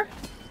looking for?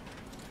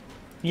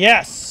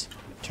 Yes!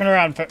 Turn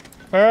around,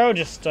 Pharaoh,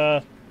 just,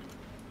 Pharaoh,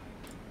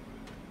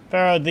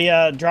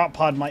 the, drop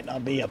pod might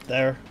not be up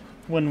there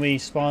when we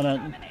spawn it.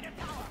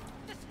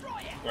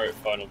 Alright,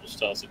 fine, I'll just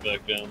toss it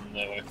back down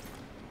that way.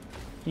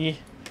 Yeah.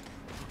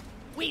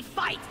 We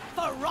fight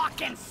for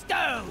rock and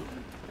stone.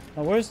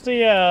 Now, where's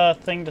the,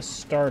 thing to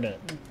start it?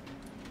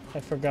 I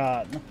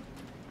forgot.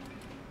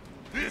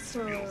 This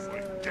feels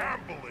like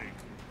gambling.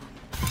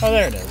 Oh,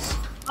 there it is.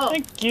 Oh.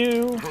 Thank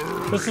you.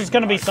 This is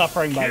gonna be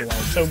suffering, by the way,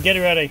 so get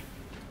ready.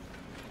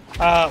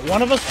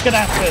 One of us is gonna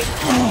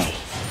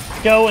have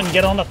to go and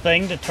get on a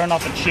thing to turn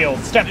off its shield.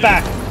 Step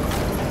back!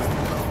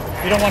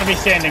 You don't want to be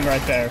standing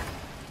right there.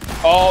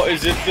 Oh,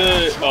 is it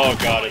the... Oh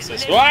god, it's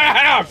this...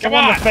 Wow, come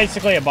Someone on! that's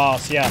basically a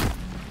boss, yeah.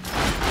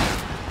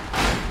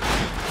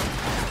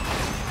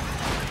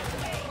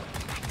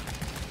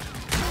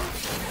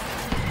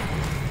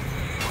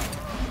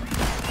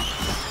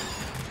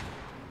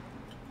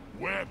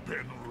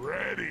 Weapon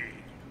ready.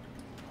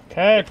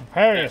 Okay,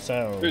 prepare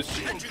yourselves. Who's-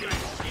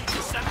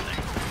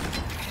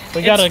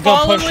 We gotta It's go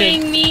following push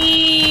it.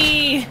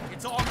 me!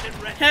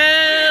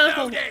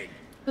 Help!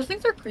 Those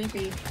things are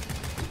creepy.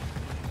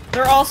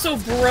 They're also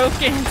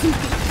broken.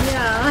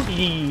 Yeah.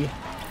 E.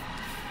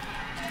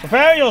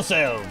 Prepare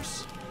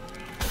yourselves.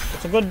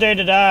 It's a good day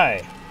to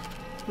die.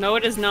 No,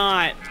 it is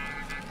not.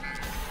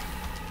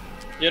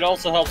 It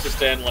also helps to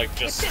stand, like,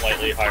 just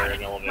slightly higher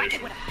in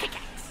elevation. With a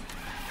pickaxe.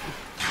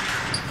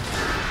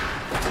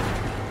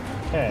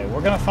 Okay,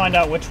 we're gonna find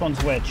out which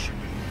one's which.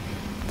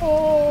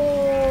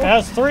 Oh. It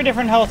has 3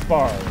 different health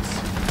bars.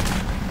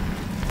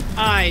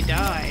 I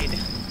died.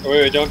 Oh,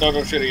 wait,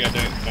 don't shoot it yet.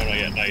 No,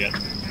 not yet.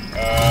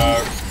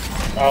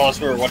 Oh, let's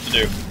remember what to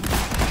do.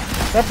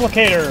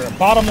 Replicator,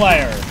 bottom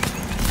layer.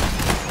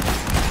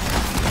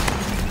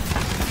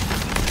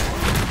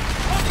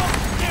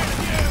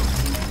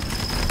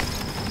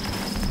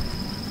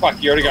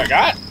 Fuck, you already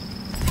got?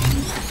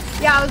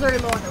 Yeah, I was already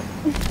low on health.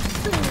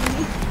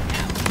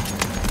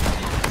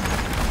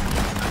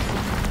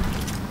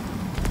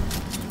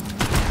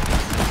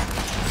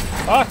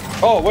 Fuck.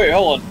 Oh, wait,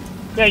 hold on.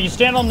 Yeah, you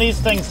stand on these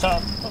things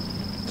to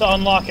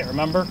unlock it,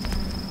 remember?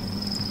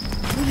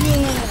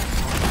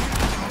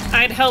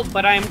 I'd help,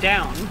 but I'm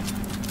down.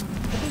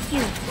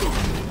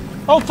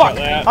 Oh, fuck!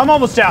 I'm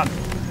almost down.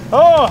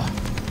 Oh!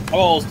 I'm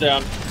almost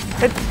down.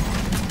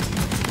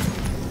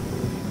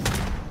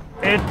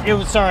 It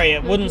was, sorry,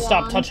 it wouldn't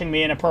stop touching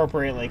me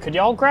inappropriately. Could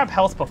y'all grab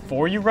health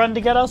before you run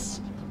to get us?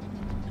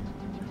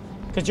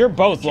 Because you're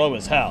both low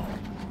as hell.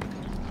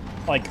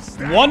 Like,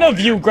 one of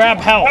you grab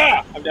health.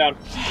 Ah, I'm down.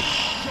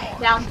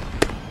 Down.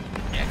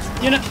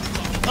 You know,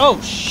 oh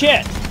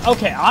shit.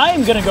 Okay,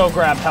 I'm gonna go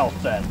grab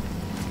health then.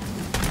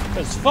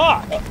 Cause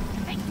fuck.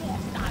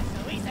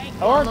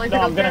 Or no,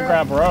 I'm gonna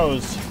grab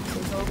Rose.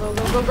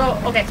 Go.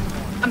 Okay,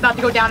 I'm about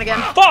to go down again.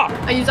 Fuck!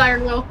 I use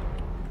Iron Will.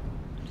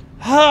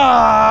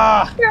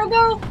 Ah!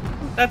 Go.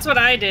 That's what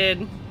I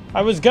did.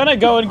 I was gonna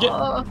go and get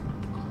Go,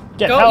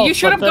 health. you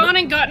should have gone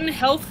and gotten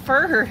health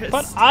first.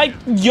 But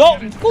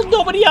well,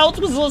 nobody else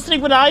was listening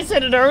when I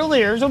said it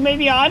earlier, so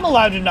maybe I'm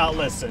allowed to not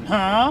listen,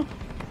 huh?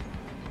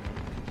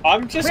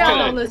 I'm just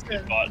gonna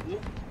listen.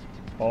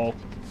 Oh.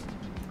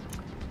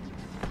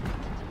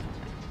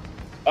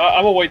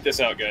 I'm gonna wait this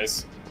out,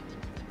 guys.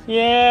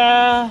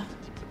 Yeah,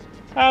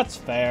 that's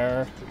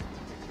fair.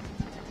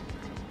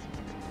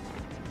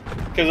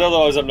 Because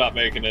otherwise I'm not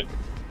making it.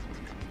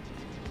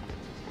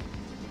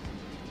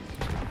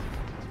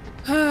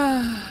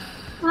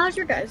 How's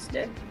your guys'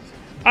 day?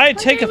 I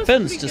take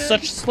offense to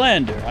such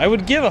slander. I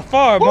would give a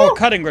far more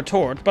cutting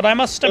retort, but I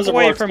must step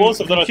away from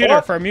the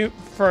computer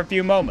for a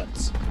few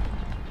moments.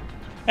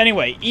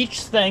 Anyway,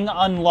 each thing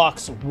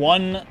unlocks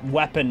one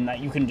weapon that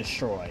you can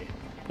destroy.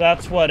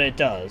 That's what it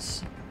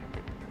does.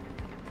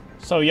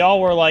 So y'all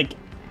were like,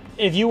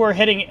 if you were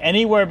hitting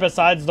anywhere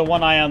besides the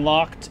one I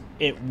unlocked,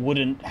 it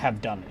wouldn't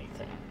have done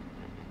anything.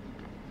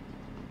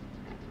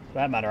 For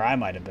that matter, I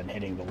might have been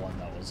hitting the one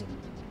that was in.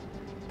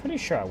 Pretty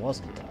sure I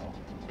wasn't, though.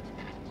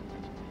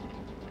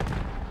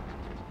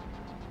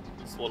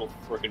 These little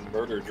frickin'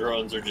 murder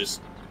drones are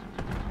just...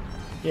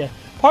 Yeah.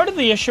 Part of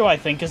the issue, I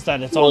think, is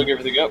that it's blowing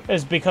everything up.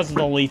 Is because of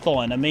the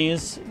lethal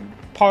enemies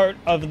part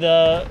of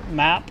the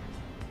map.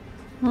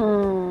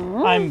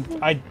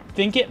 I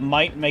think it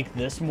might make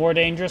this more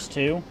dangerous,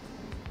 too.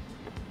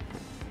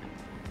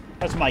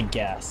 That's my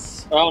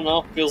guess. I don't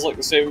know. Feels like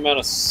the same amount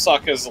of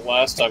suck as the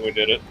last time we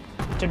did it.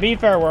 To be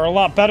fair, we're a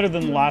lot better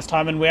than the last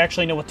time, and we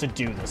actually know what to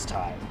do this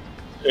time.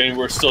 And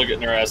we're still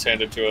getting our ass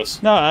handed to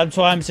us. No, that's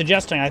what I'm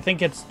suggesting. I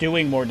think it's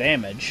doing more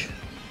damage.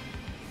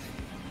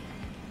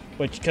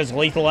 Because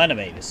lethal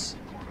enemies.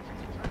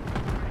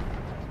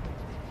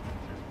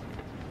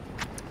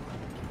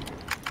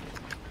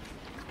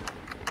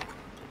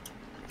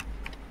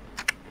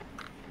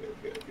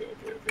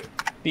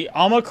 The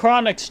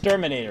Omicron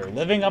Exterminator,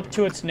 living up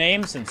to its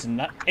name since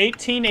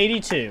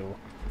 1882.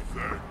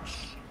 Thanks.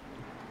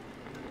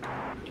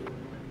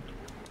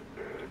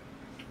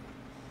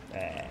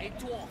 A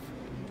dwarf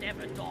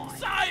never dies.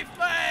 Save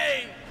me!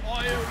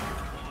 I am...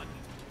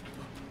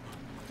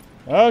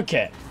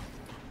 Okay.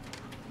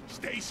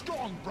 Stay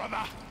strong,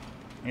 brother.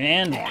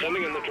 And...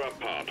 Sending in the drop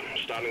pod,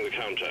 starting the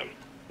counter.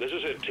 This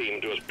is it, team.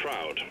 Do us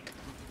proud.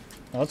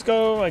 Let's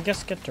go, I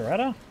guess, get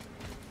Doretta.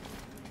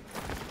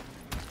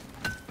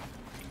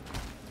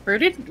 Where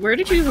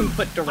did you even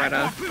put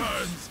Doretta?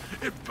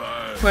 It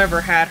burns. Whoever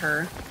had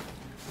her.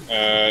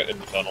 In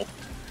the tunnel.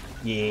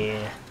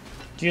 Yeah.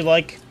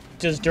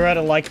 Does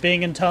Doretta like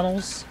being in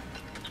tunnels?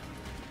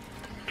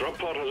 Drop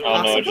pod has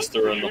Oh no, I just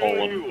threw her in the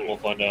hole and we'll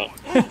find out.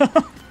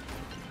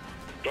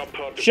 Drop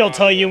pod She'll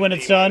tell you when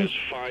it's done.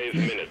 5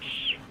 minutes.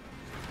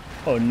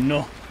 Oh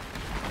no.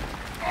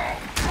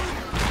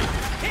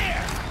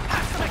 Here!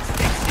 Have some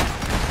extension!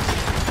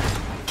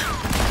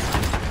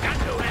 Got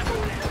no ammo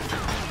left.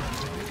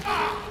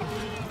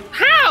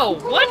 How? I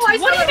What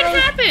saw even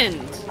Rose.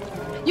 happened?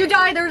 You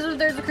died.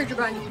 There's a creature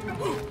behind you.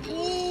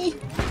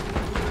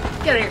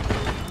 Get out of here.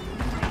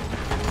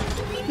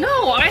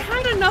 No, I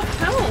had enough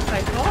health,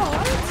 I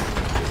thought.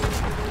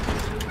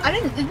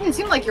 It didn't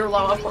seem like you were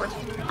low, of course.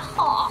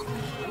 Aw.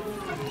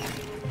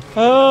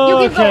 Oh,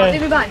 You keep going. okay.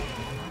 Leave me behind.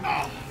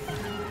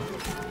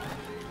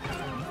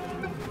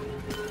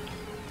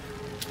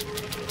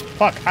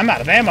 Fuck, I'm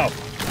out of ammo.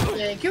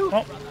 Thank you.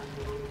 Oh.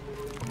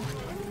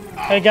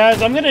 Hey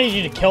guys, I'm gonna need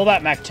you to kill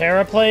that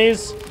Mactera,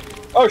 please.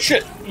 Oh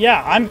shit!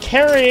 Yeah, I'm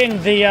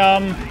carrying the,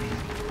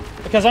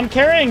 because I'm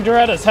carrying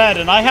Doretta's head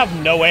and I have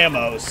no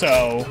ammo,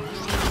 so...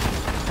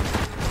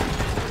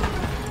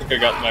 I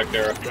got the mech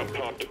arrow. Drop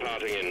pod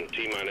departing in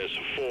T-minus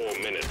 4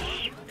 minutes.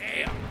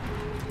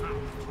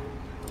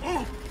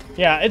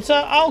 Yeah, it's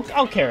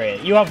I'll carry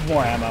it. You have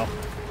more ammo.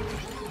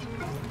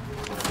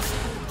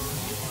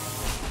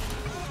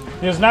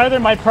 Because neither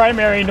my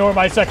primary nor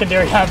my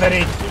secondary have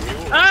any.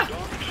 Ah!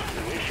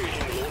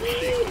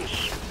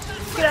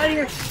 Get out of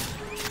here!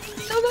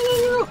 No, no,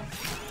 no, no!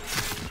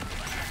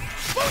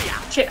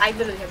 Shit, I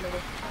literally have no.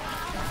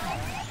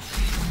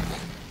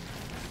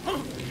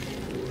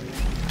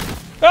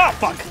 Ah,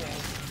 fuck!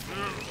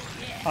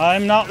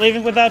 I'm not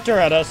leaving without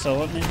Doretta, so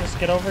let me just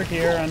get over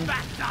here and...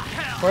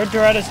 Where'd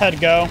Doretta's head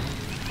go?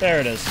 There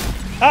it is.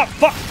 Ah,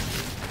 fuck!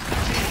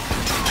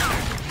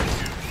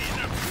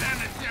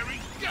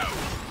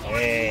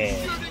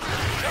 Hey.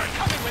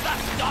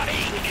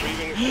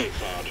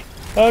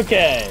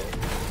 Okay.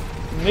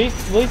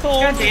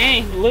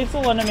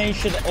 Lethal enemy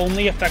should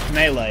only affect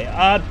melee.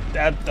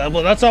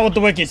 Well, that's not what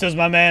the wiki says,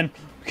 my man.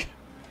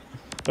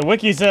 The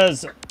wiki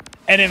says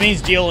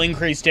enemies deal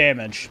increased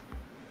damage.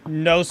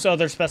 No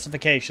other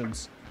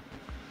specifications.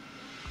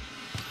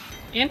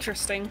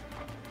 Interesting.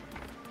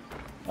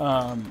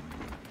 I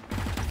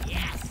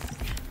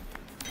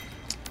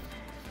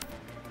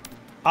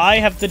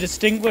have the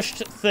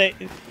distinguished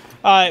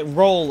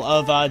role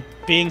of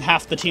being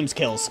half the team's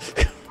kills.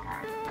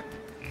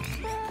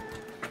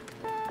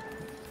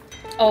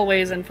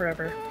 Always and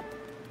forever.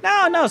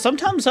 No.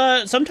 Sometimes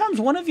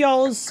one of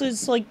y'all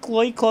is like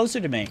way closer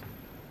to me.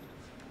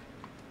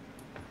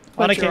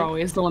 But you're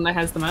always the one that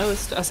has the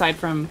most, aside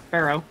from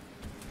Pharaoh.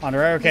 On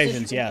rare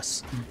occasions,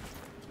 yes.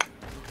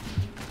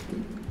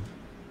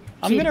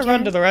 I'm gonna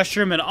run to the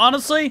restroom, and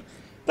honestly,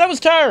 that was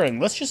tiring.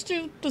 Let's just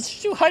do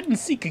hide and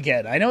seek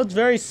again. I know it's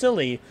very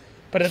silly,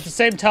 but at the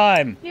same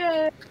time,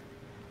 Yeah.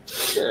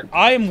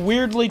 I am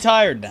weirdly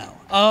tired now.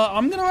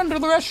 I'm gonna run to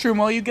the restroom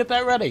while you get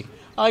that ready.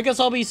 I guess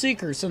I'll be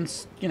Seeker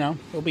since, you know,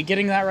 we'll be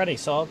getting that ready.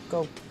 So I'll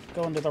go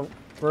into the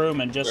room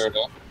and just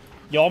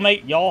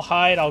y'all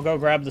hide. I'll go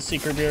grab the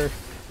Seeker beer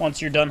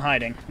once you're done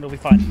hiding. It'll be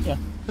fine. Yeah,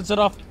 let's it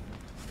off.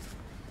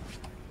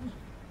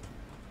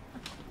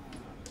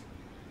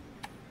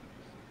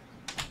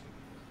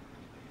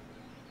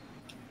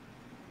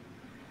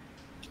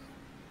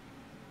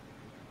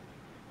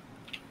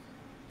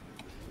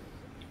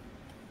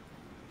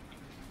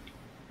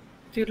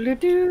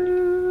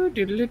 Doodle-doo,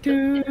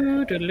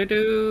 doodle-doo,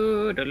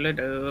 doodle-doo,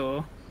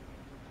 doodle-doo.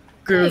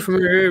 Give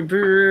me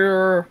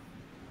beer.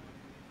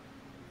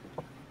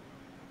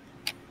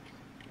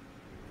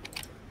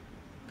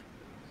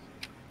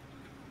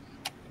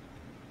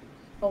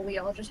 Oh, we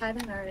all just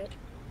hiding? Alright.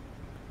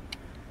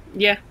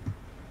 Yeah.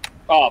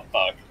 Oh,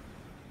 fuck.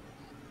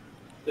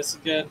 This is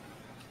good.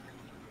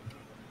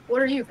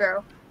 What are you,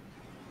 Pharaoh?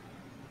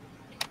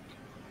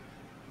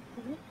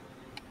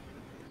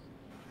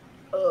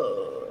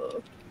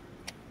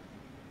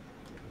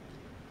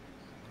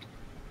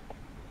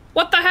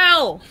 What the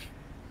hell?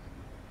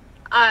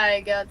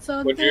 I got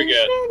something. What'd you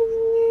get?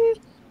 shitty.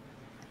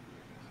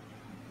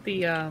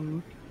 The,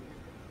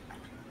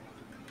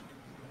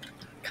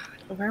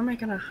 God, where am I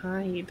gonna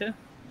hide?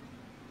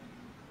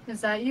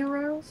 Is that you,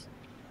 Rose?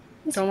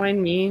 Don't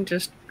mind me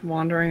just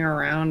wandering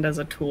around as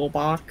a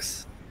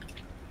toolbox.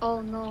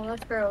 Oh no,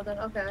 that's Pharaoh then.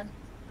 Okay.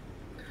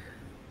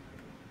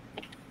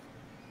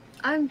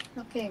 I'm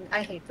fucking.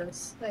 I hate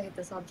this. I hate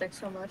this object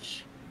so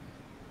much.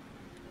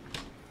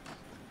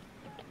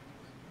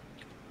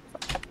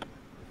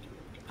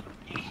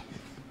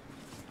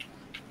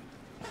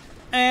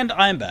 And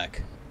I'm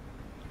back.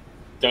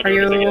 Don't Are do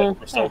anything you- yet.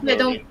 We're still Yeah,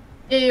 don't. voting.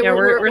 Yeah,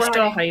 we're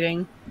still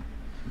hiding.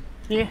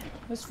 hiding. Yeah,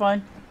 that's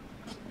fine.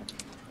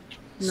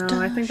 No,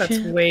 I think that's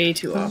way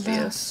too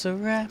obvious.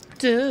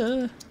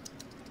 Velociraptor.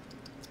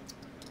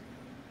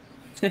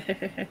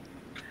 That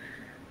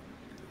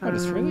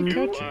is really You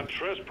catchy. are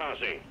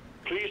trespassing.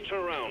 Please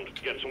turn around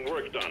to get some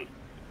work done.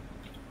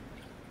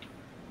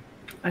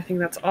 I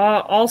think that's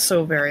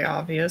also very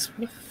obvious.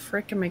 Where the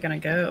frick am I gonna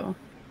go?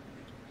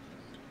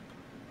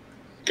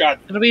 God.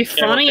 It'll be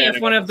funny we're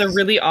if one of the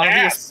really obvious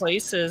ass.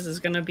 places is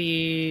gonna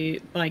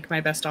be, like,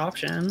 my best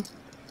option.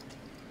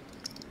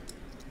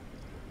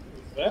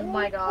 Oh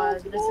my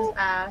god, this is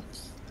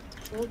ass.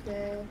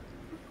 Okay.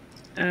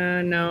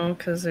 No,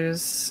 because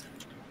there's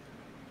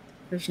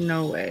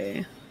no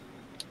way.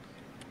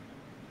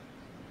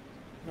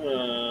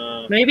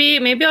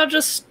 Maybe I'll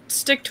just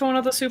stick to one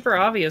of the super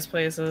obvious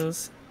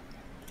places.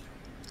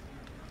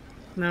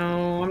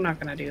 No, I'm not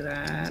gonna do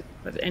that.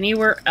 But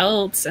anywhere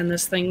else, and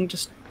this thing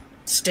just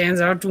stands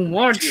out too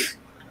much.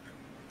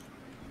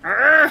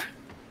 Arrgh!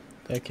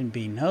 There can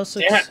be no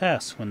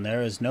success when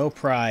there is no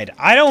pride.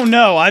 I don't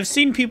know. I've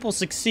seen people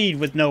succeed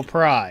with no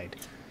pride.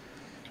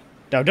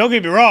 Now, don't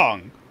get me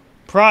wrong.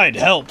 Pride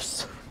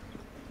helps.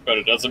 But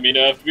it doesn't mean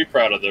I have to be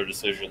proud of their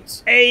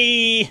decisions.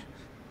 Hey!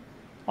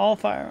 All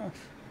fire.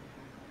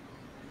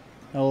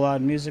 No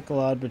loud music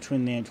allowed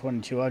between the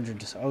 2200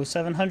 to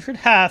 0700.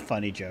 Ha!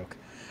 Funny joke.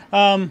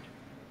 Do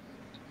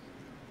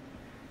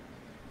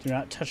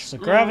not touch the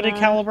gravity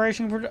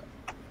calibration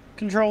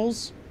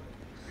controls.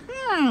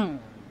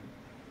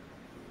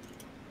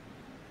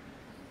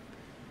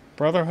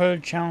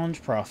 Brotherhood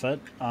challenge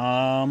profit.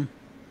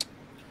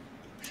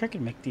 Wish I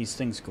could make these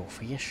things go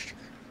faster.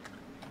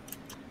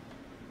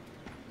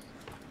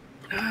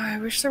 I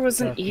wish there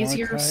was an Dark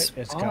easier Malachite, spot.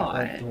 It's got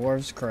Red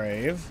Dwarves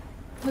Grave.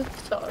 With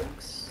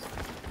thugs.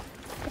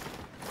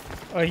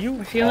 Are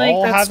you I feel like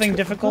all that's having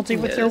difficulty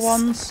with your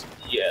obvious. ones?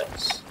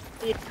 Yes.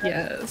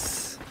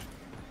 Yes.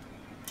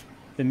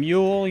 The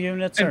mule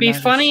units are It'd be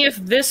nice. funny if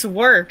this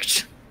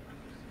worked,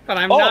 but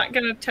I'm not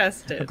gonna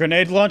test A it.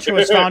 grenade launcher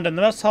was found in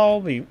the mess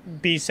hall.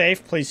 Be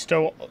safe. Please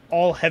stow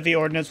all heavy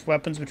ordnance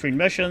weapons between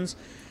missions.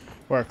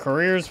 Where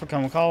careers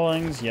become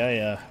callings.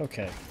 Yeah,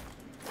 okay.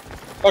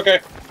 Okay.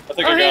 I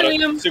think I got hey,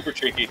 it. Liam. Super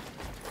cheeky.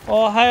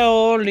 Oh, hi,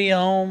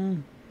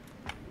 Liam.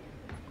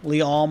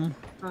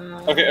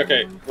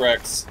 Okay,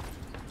 Rex.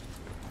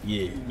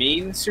 Yeah.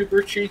 Mean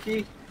super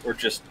cheeky or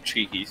just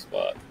cheeky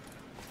spot?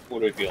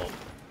 What are we feeling?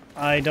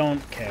 I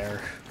don't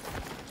care.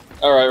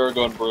 Alright, we're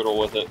going brutal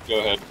with it. Go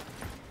ahead.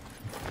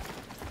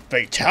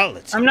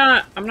 Fatality. I'm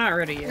not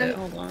ready yet.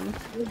 Hold on.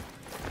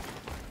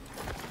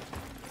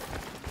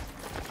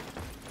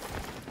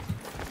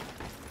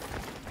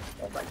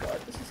 Oh my god,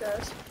 this is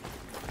ass.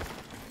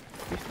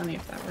 It'd be funny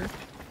if that worked.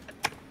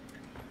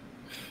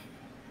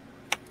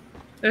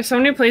 There's so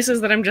many places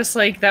that I'm just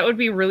like, that would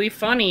be really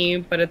funny,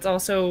 but it's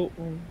also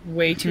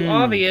way too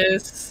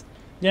obvious.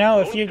 You know,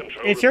 if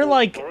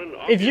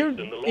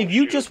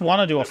you just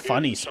want to do a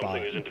funny spot,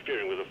 Something is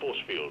interfering with the force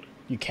field.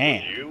 you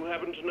can. Do you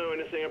happen to know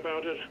anything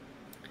about it?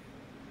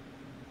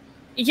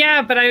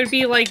 Yeah, but I would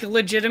be like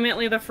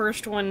legitimately the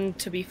first one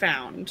to be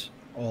found.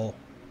 Oh.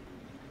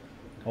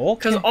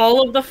 Okay. Because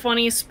all of the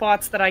funny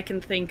spots that I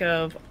can think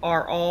of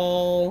are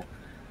all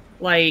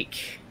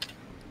like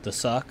The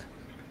suck.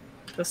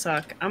 the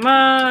suck.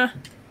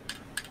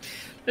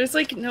 There's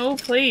like no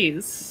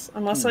place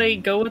unless I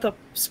go with a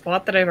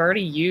spot that I've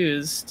already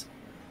used.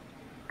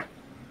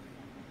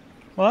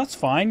 Well, that's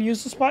fine.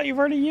 Use the spot you've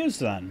already used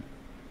then.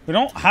 We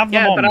don't have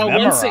them Yeah, all but I'll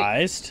once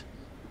memorized.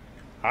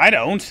 I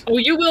don't. Oh,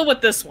 you will with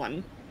this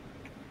one.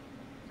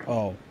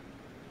 Oh.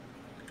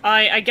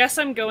 I guess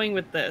I'm going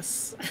with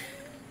this.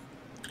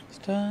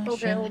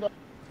 Okay, hold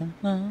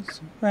on.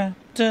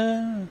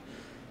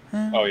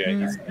 Oh yeah,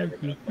 he's never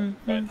gonna find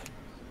it.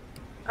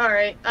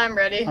 Alright, I'm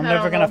ready. I'm I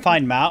never don't gonna know.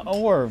 find Mao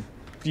or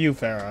you,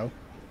 Pharaoh.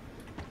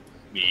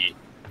 Me.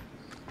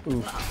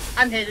 Ooh.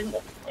 I'm hidden.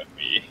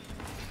 Me.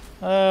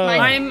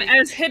 I'm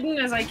as hidden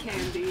as I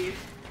can be.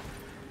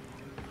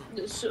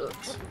 This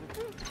sucks.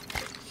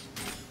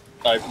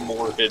 I'm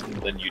more hidden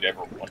than you'd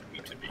ever want me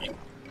to be.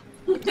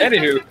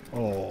 Anywho,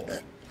 Oh.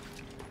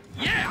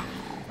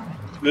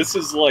 this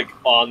is like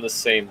on the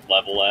same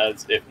level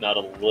as, if not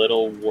a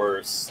little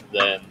worse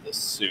than the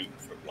suit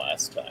from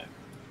last time.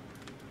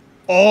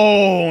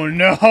 Oh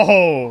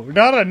no!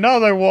 Not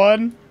another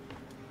one.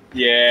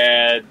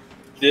 Yeah,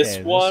 this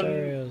Okay, one.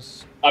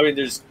 area's- I mean,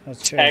 there's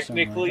let's share some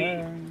right technically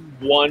there.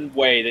 one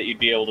way that you'd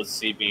be able to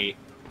see me,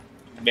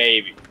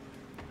 maybe.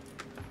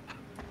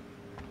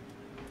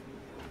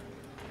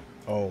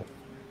 Oh.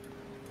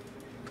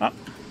 Ah.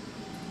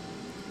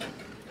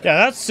 Yeah,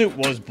 that suit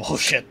was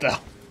bullshit though.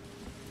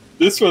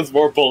 This one's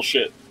more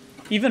bullshit.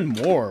 Even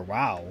more.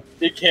 Wow.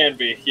 It can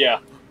be, yeah,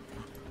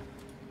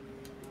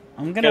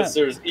 I'm gonna. because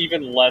there's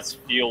even less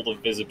field of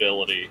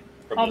visibility.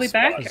 From I'll be this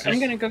back. spot. I'm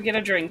gonna go get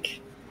a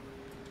drink.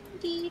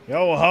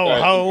 Yo ho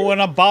ho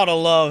and a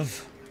bottle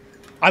of.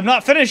 I'm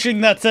not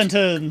finishing that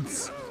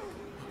sentence.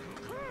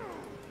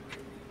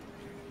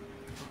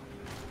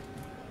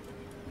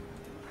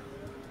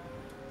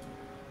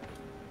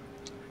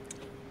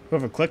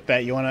 Whoever clicked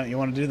that, you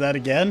wanna do that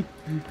again?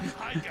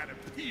 I gotta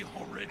pee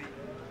already.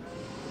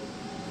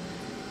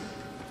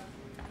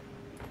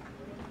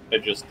 I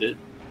just did.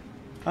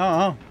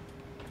 Oh.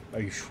 Are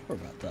you sure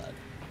about that?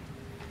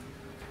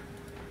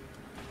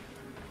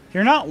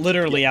 You're not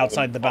literally Yeah,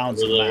 outside the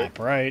bounds of the really. map,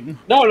 right?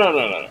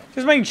 No.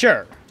 Just making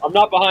sure. I'm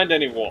not behind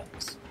any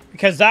walls.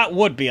 Because that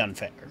would be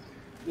unfair.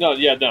 No,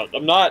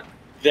 I'm not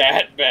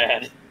that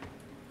bad.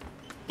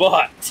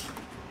 But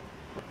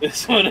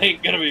this one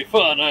ain't gonna be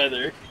fun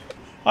either.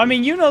 I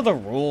mean, you know the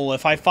rule.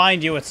 If I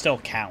find you, it still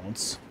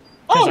counts.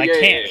 Because I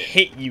can't yeah.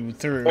 hit you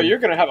through. But you're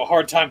gonna have a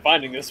hard time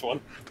finding this one.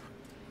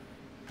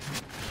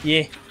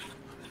 Yeah.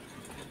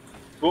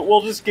 But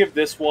we'll just give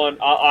this one.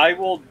 I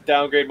will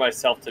downgrade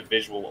myself to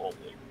visual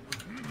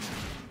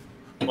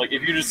only. Like,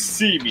 if you just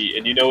see me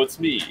and you know it's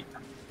me,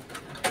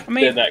 I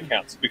mean, then that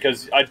counts.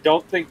 Because I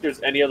don't think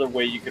there's any other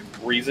way you could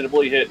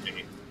reasonably hit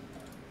me.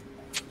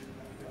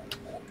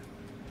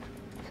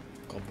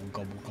 gobble,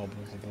 gobble, gobble,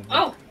 gobble.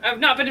 Oh, I've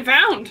not been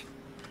found.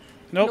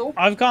 Nope.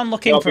 I've gone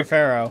looking for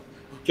Pharaoh.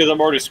 Because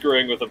I'm already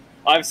screwing with him.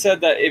 I've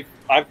said that if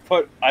I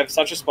have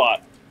such a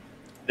spot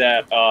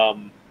that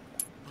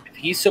if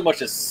he so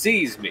much as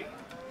sees me,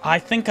 I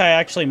think I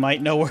actually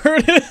might know where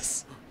it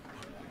is.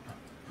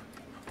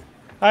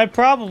 I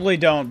probably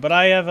don't, but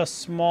I have a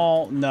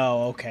small...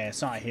 No, okay,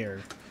 it's not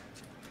here.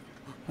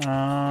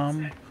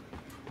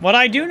 What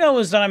I do know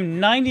is that I'm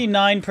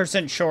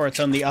 99% sure it's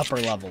on the upper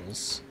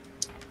levels.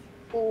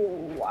 Oh,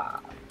 wow.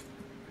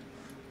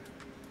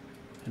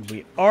 And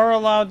we are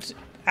allowed to,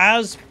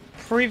 as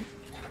The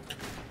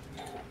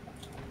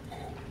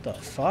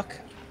fuck?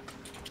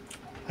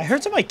 I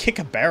heard somebody kick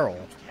a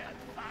barrel.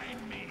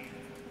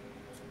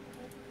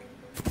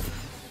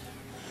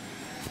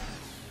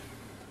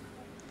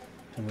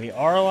 And we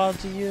are allowed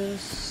to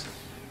use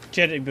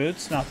jetty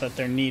boots. Not that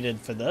they're needed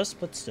for this,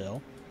 but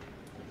still.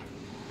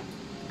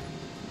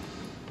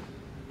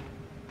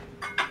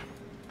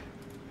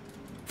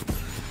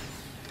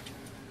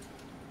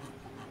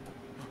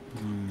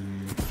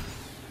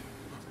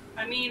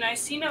 I mean, I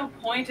see no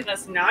point in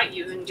us not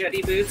using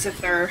jetty boots if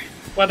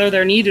whether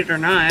they're needed or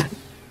not.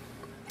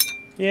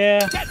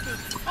 Yeah.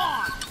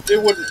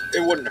 It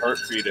wouldn't hurt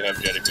for you to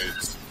have jetty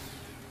boots.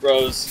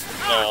 Rose,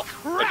 no,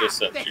 I just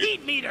said The you.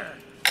 heat meter.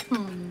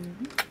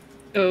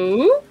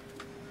 Oh?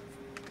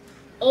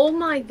 Oh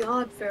my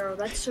god, Pharaoh,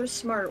 that's so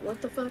smart.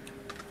 What the fuck?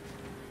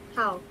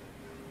 How?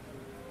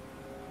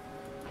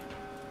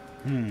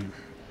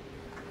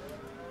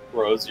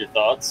 Rose, your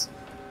thoughts?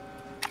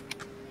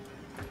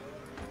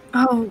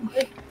 Oh.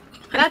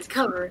 That's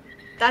clever.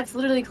 That's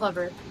literally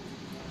clever.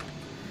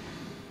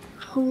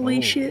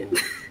 Holy shit.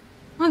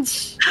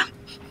 Nice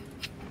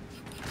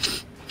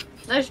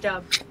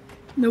job.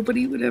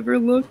 Nobody would ever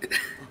look.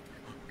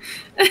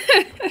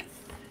 Can't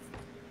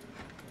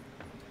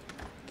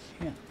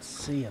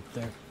see up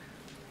there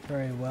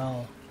very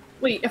well.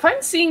 Wait, if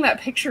I'm seeing that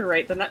picture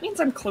right, then that means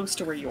I'm close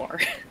to where you are.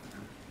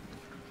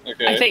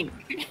 Okay. I think.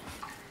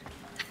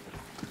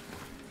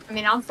 I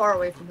mean, I'm far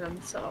away from him,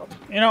 so...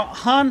 You know,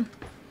 Han,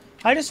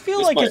 I just feel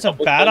This like might it's a help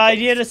with bad context.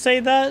 idea to say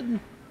that,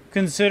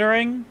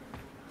 considering.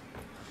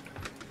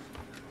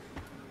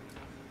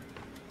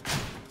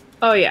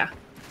 Oh, yeah.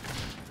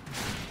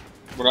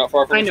 We're not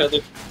far from I each know. other?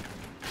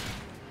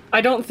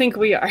 I don't think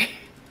we are.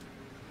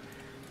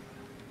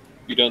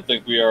 You don't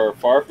think we are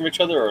far from each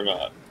other or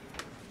not?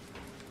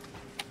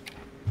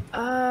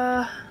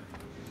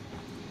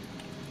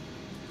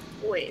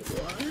 Wait,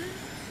 what?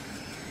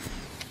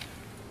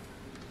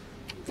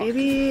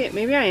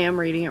 Maybe I am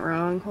reading it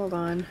wrong. Hold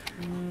on.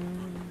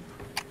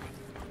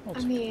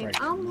 Let's I mean,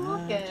 break I'm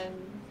that.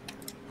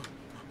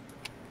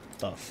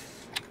 looking.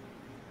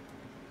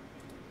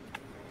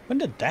 When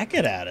did that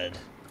get added?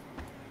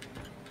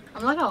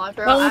 I'm not gonna lie,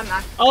 Pharaoh. Well, I'm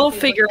actually I'll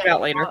confused figure with it out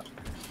that later. plot.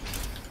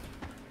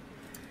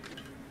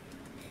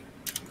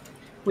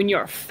 When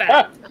you're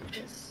fat.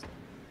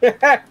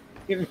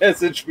 You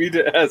messaged me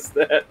to ask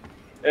that,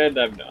 and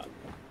I'm not.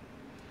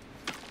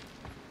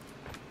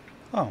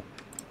 Oh.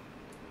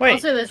 Wait. I'll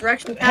say this,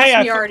 Rex, you Hey,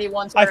 passed me already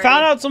once I already.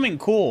 found out something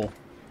cool.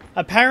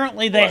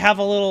 Apparently they What? have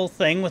a little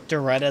thing with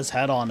Doretta's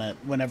head on it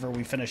whenever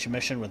we finish a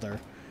mission with her.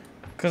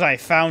 Because I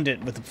found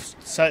it with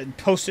a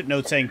post-it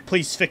note saying,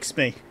 "Please fix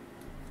me."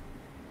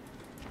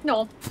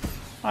 No.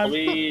 Let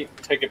me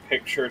take a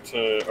picture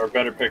or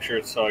better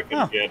picture so I can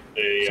Oh, get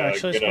it's a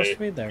actually good supposed to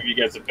be there. give you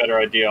guys a better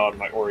idea on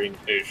my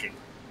orientation.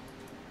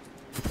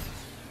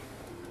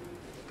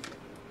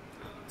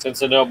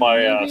 Since I know my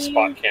Maybe-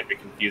 spot can't be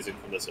confusing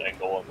from this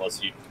angle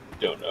unless you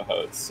don't know how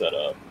it's set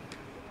up.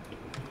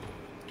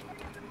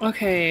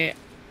 Okay.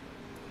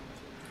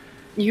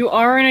 You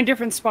are in a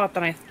different spot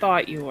than I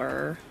thought you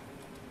were.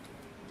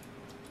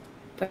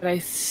 But I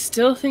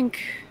still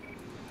think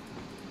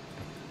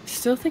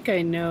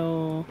I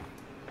know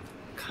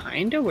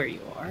kinda where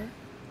you are.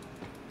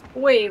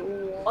 Wait,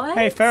 what?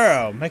 Hey,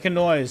 Pharaoh, make a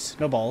noise.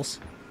 No balls.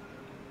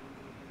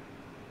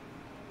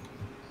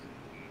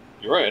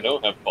 You're right, I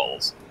don't have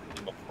balls.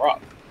 I'm a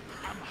prop.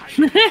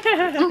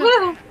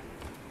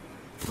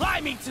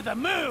 Fly me to the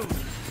moon.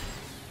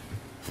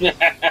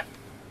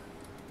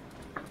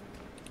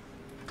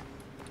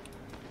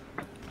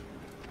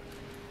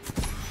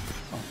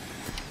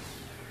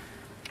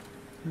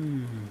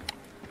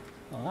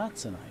 Well,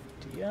 that's an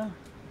idea.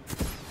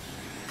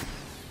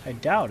 I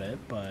doubt it,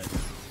 but...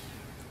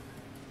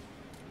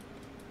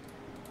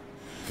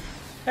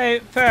 Hey,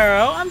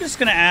 Pharaoh, I'm just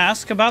gonna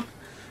ask about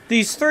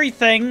these three,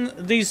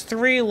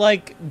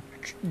 like,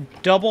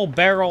 double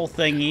barrel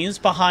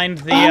thingies behind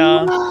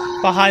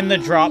the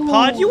drop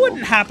pod. You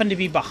wouldn't happen to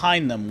be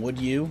behind them, would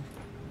you?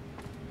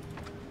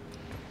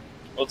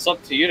 Well, it's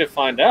up to you to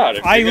find out.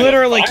 If I you're gonna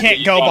literally find it, can't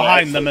you go gotta behind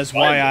actually them, is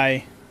find why it.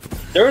 I...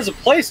 There is a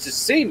place to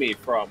see me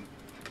from,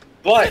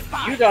 but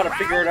you gotta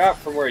figure it out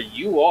from where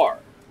you are.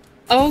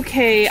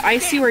 Okay, I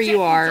see where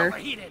you are.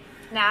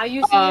 Now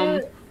you see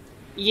it?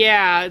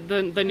 Yeah,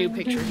 the new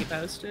picture he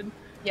posted.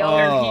 Yo,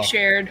 Oh. He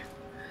shared.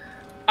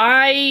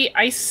 I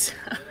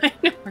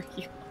know where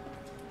you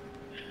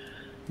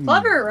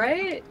clever,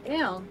 right?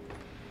 Yeah.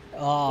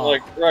 Oh.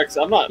 Like, Rex,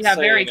 I'm not Yeah,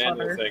 very saying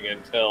clever. anything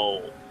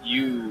until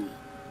you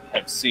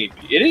have seen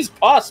me. It is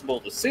possible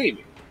to see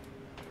me,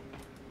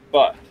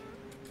 but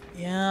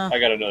Yeah. I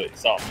gotta know that you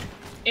saw me.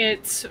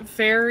 It's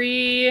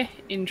very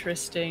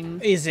interesting.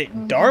 Is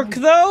it dark,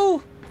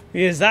 though?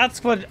 Because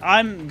that's what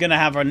I'm gonna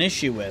have an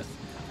issue with.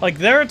 Like,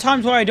 there are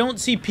times where I don't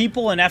see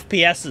people in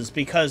FPSs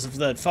because of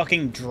the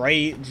fucking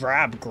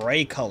drab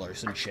gray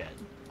colors and shit.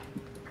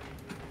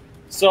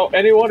 So,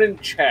 anyone in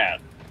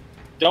chat,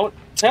 don't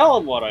tell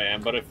him what I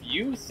am, but if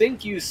you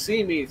think you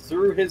see me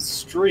through his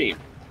stream,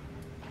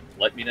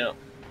 let me know.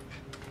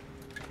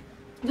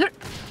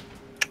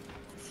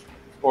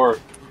 Or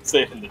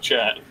say it in the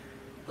chat.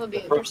 That'll be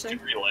Brooks interesting.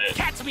 can relay it.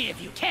 Catch me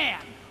if you can.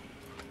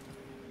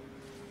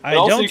 I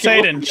also don't you say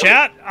can it in look-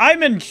 chat.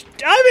 I'm in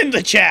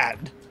the chat.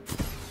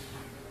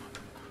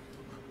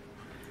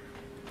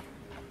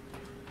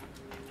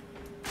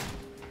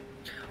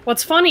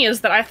 What's funny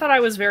is that I thought I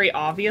was very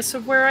obvious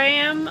of where I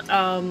am.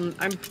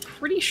 I'm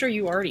pretty sure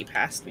you already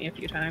passed me a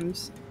few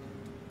times.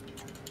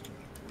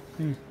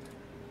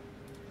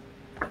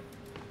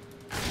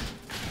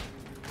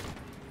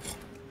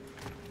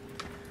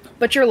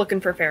 But you're looking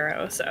for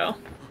Pharaoh, so...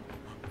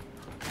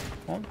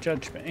 Won't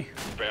judge me.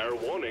 Fair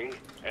warning.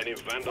 Any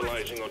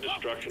vandalizing or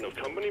destruction of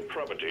company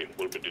property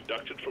will be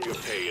deducted from your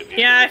pay at the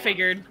Yeah, I end of the month.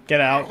 figured.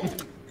 Get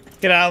out.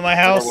 Get out of my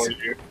house.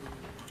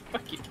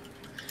 Fuck you.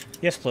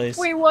 Yes, please.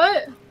 Wait,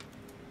 what?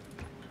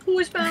 Who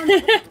was found?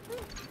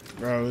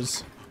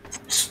 Rose.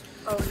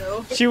 Oh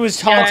no. She was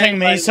taunting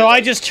me, so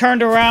I just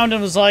turned around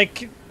and was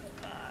like,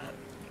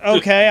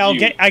 "Okay,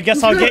 I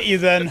guess I'll get you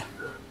then."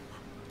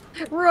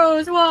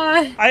 Rose,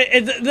 why?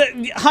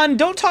 Hun,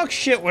 don't talk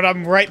shit when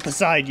I'm right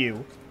beside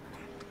you.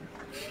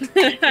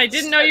 I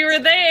didn't know you were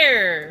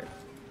there!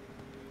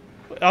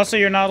 Also,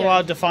 you're not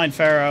allowed to find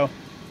Pharaoh,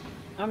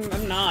 I'm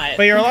not.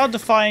 but you're allowed to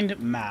find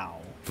Mao.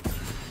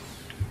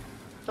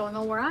 Don't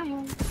know where I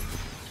am.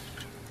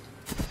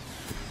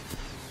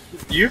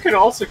 You can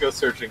also go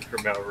searching for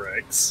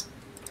MaoMao.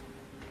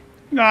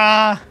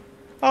 Nah.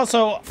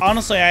 Also,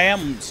 honestly, I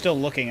am still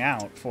looking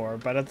out for her,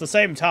 but at the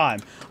same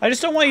time, I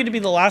just don't want you to be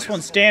the last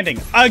one standing.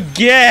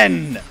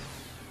 Again!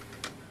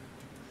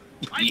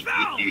 I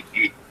found.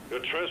 You're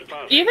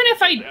trespassing. Even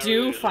if I This do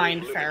area is find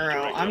illegal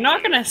Pharaoh, during I'm the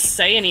not night. gonna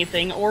say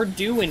anything or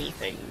do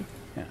anything.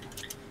 Yeah.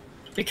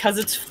 Because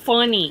it's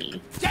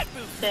funny. Jet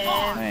boots.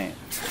 Damn. Right.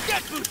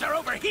 Jet boots are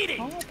overheating.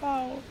 How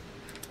about...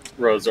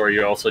 Rose, or are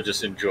you also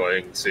just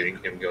enjoying seeing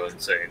him go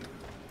insane?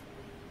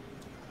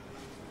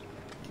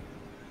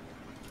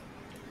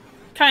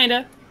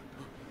 Kinda.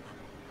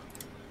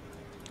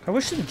 I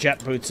wish the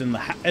jet boots in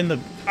the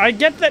I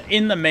get that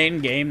in the main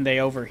game they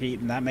overheat,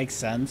 and that makes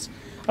sense.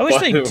 I wish By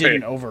they the way-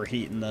 didn't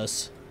overheat in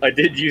this. I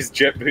did use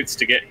jet boots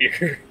to get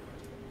here.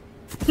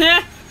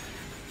 Nah.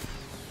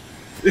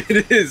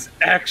 It is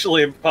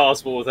actually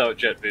impossible without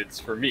jet boots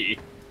for me.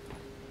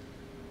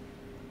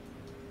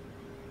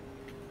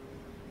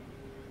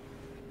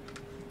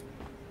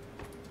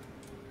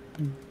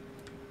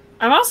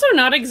 I'm also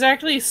not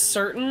exactly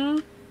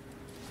certain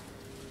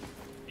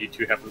You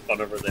two having fun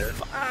over there?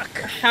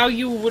 how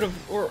you would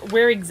have, or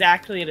where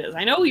exactly it is.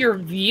 I know your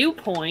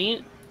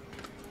viewpoint,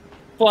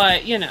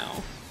 but, you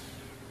know.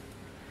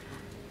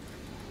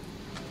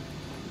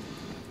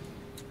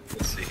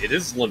 Let's see, it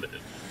is limited.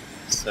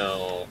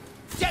 So,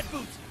 Jet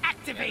boots let's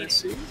activated.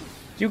 see.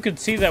 You could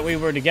see that we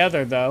were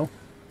together, though.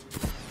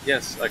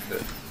 Yes, I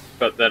could.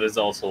 But that is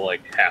also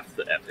like half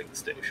the effing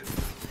station.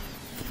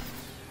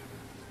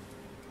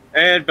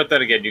 But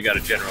then again, you got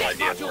a general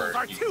idea of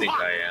where you think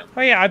I am.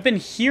 Oh yeah, I've been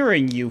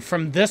hearing you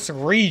from this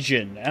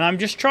region, and I'm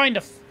just trying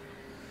to...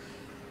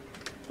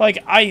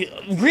 Like,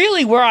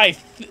 where I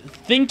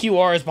think you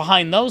are is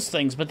behind those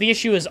things, but the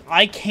issue is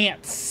I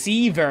can't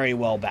see very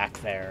well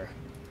back there.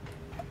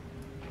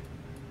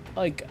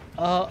 Like,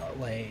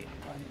 wait.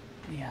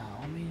 Yeah,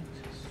 let me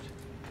just...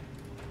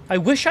 I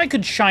wish I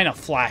could shine a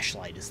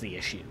flashlight is the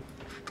issue.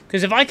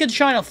 Because if I could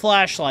shine a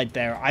flashlight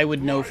there, I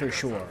would know for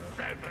sure.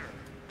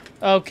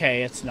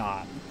 Okay, it's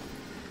not.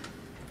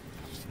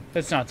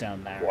 It's not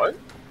down there. What?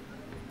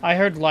 I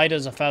heard light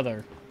as a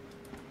feather.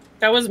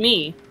 That was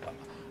me.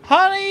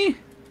 Honey!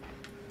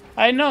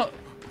 I know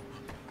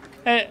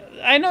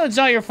it's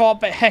not your fault,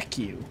 but heck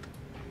you.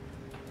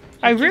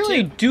 I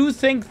really do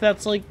think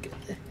that's like...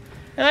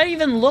 That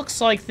even looks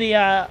like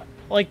the,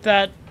 like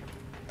that...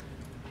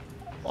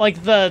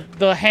 Like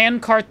the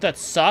hand cart that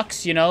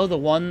sucks, you know? The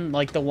one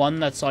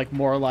that's like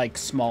more like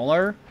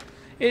smaller.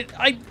 It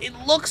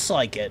looks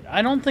like it.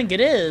 I don't think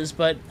it is,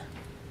 but...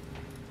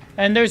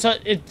 And there's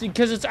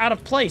because it's out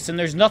of place, and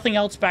there's nothing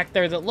else back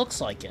there that looks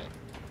like it.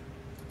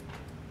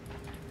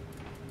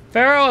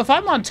 Pharaoh, if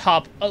I'm on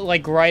top,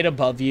 like right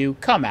above you,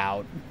 come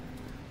out.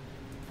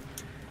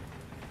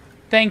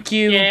 Thank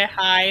you. Yeah,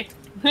 hi.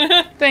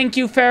 Thank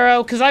you,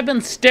 Pharaoh, because I've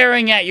been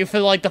staring at you for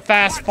like the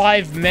past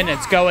 5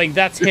 minutes going,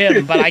 that's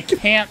him, but I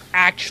can't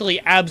actually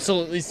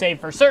absolutely say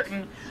for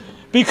certain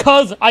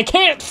because I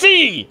can't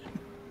see!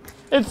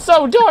 It's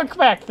so dark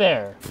back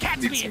there.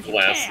 Catch Need me some if you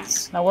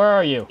glasses. Now, where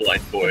are you?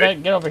 Blind boy.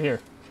 Get over here.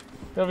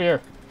 Get over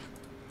here.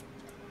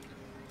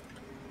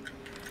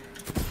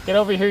 Get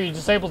over here, you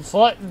disabled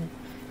slut.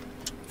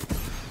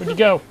 Where'd you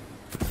go?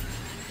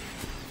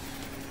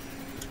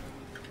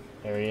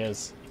 There he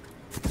is.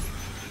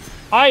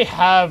 I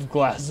have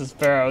glasses,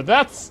 Pharaoh.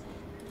 That's...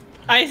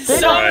 I saw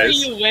where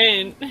Surprise. you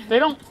went. They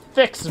don't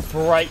fix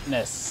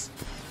brightness.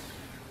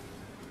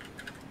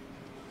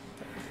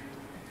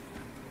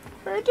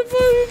 Where did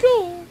he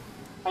go?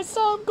 I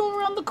saw him go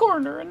around the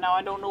corner, and now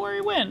I don't know where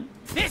he went.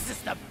 can. This is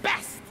the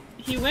best.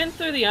 He went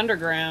through the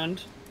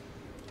underground.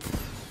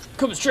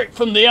 Coming straight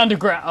from the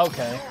underground.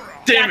 Okay.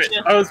 Damn it!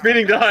 Gotcha. I was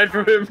meaning to hide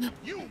from him.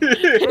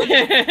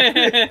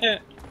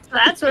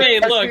 That's what Hey,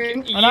 that's look,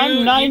 weird. you, And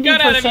I'm you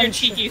got out of your 90%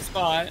 cheeky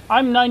spot.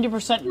 I'm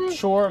 90%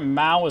 sure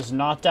Mao is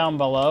not down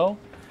below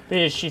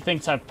because she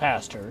thinks I've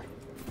passed her.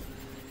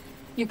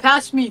 You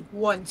passed me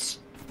once.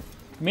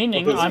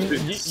 Meaning Well,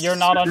 you're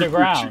not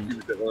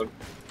underground.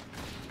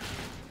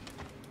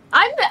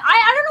 I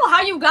don't know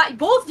how you got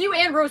both you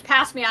and Rose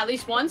passed me at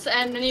least once,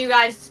 and then you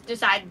guys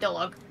decided to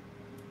look.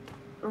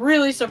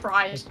 Really I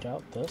surprised.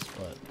 doubt this,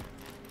 but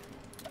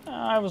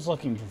I was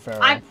looking for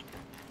Pharaoh.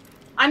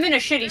 I'm in a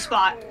shitty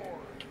spot.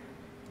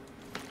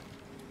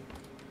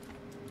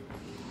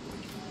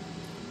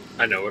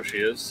 I know where she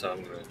is, so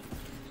I'm gonna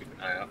keep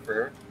an eye out for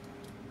her.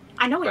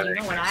 I know what But you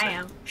know what I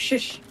am.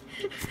 Shush.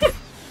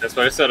 That's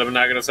what I said. I'm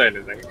not gonna say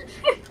anything.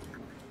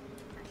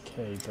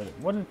 Okay, but it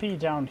wouldn't be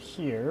down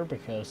here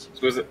because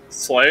So was it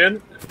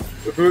Slayin?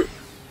 Who?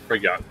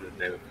 Forgot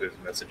the name of who's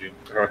messaging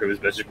or who was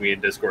messaging me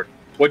in Discord.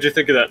 What'd you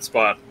think of that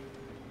spot?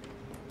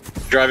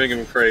 Driving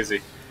him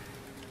crazy.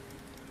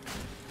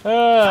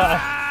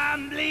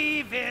 I'm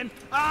leaving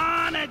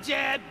on a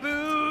jet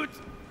boot.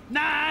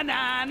 Na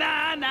na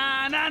na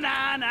na na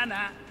na na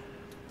na.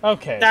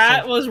 okay.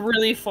 That so was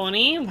really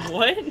funny.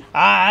 What?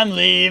 I'm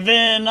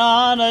leaving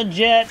on a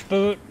jet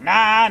boot.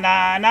 Na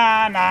na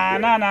na na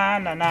na na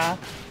na na.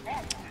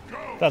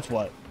 That's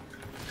what.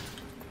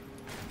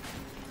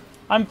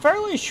 I'm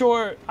fairly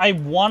sure. I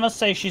want to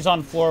say she's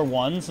on floor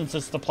 1 since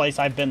it's the place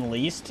I've been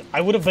least.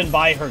 I would have been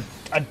by her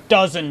a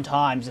dozen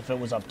times if it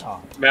was up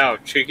top. Now,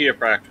 cheeky or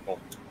practical?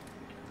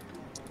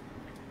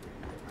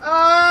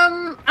 I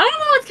don't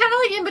know. It's kind of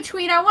like in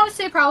between. I want to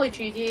say probably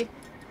cheeky.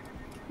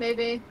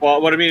 Maybe.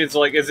 Well, what I mean is,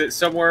 like, is it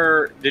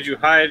somewhere? Did you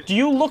hide? Do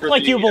you look for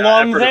like the, you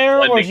belong effort of there,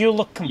 or blending? do you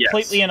look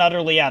completely Yes. and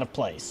utterly out of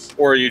place?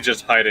 Or are you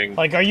just hiding?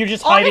 Like, are you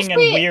just hiding in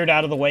Honestly- weird,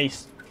 out of the way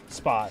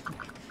spot?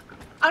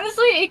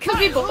 Honestly, it could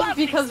be both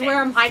because where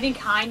I'm hiding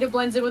kind of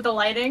blends in with the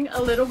lighting a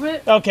little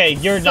bit. Okay,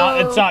 you're not.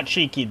 So- It's not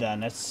cheeky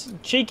then. It's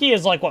cheeky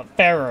is like what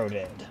Pharaoh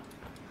did.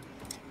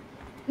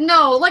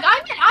 No, like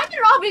I'm in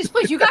an obvious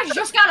place. You guys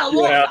just gotta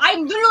look. Yeah.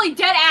 I'm literally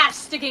dead ass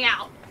sticking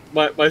out.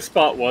 My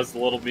spot was a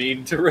little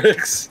mean to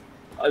Rix.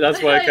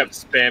 That's why I kept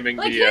spamming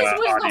Like the his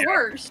was audio. the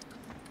worst.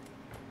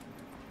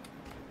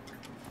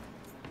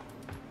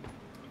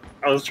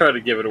 I was trying to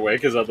give it away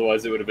because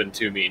otherwise it would have been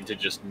too mean to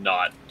just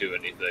not do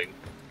anything.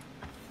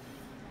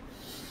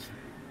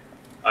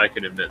 I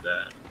can admit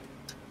that.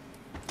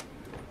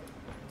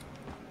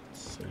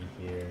 Let's see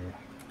here.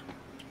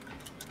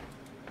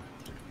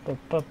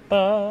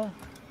 Ba-ba-ba.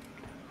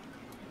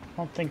 I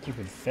don't think you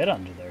could fit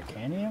under there,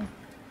 can you?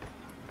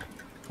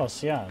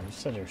 Plus, yeah, you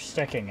said you're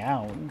sticking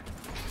out.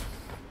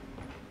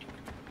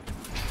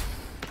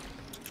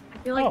 I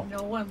feel like Oh.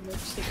 no one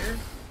lives here.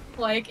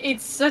 Like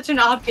it's such an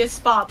obvious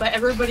spot, but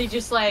everybody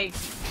just like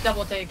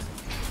double takes.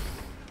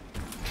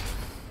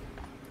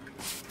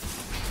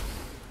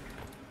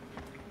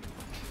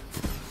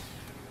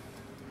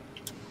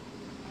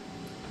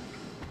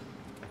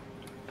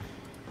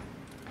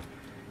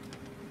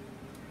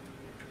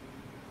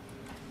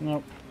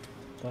 Nope.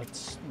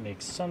 That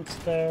makes sense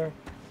there.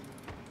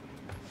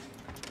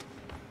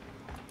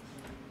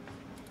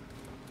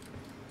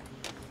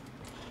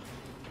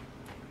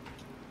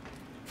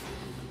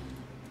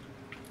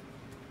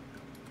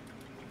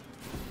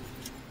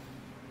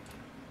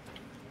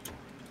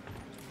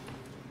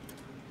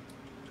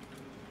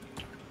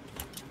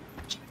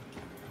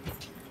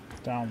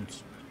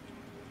 Downs.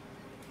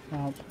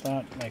 Nope,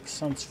 that makes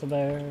sense for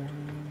there.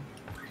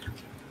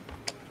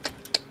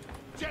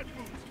 Jet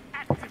boots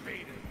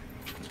activated.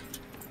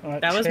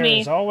 That was chair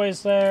me. is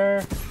always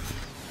there.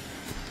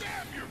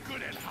 Damn, you're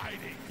good at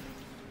hiding.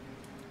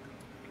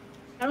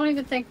 I don't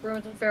even think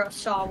Rose and Pharaoh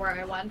saw where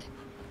I went.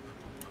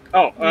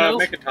 Oh, Nope.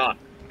 make a taunt.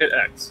 Hit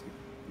X.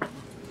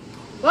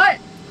 What?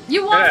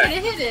 You want Hey. me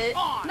to hit it?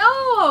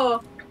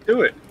 No!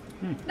 Do it.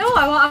 No,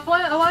 I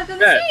want them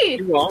to Yeah, see.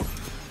 you won't.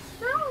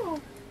 No.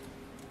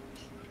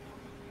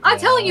 I'm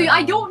telling you,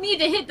 I don't need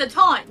to hit the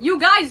taunt. You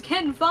guys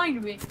can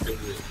find me. Do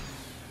it.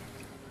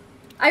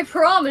 I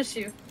promise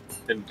you.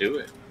 Then do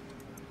it.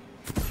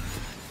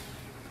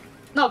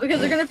 No, because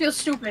they're gonna feel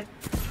stupid.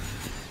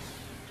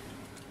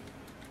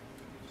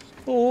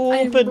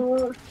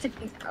 Stupid.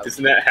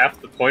 Isn't that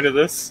half the point of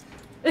this?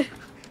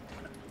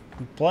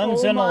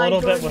 Blends Oh in a my little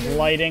bit goodness. with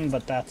lighting,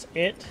 but that's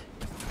it.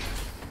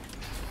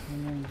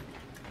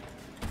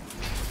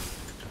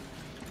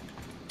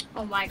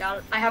 Oh my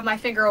god, I have my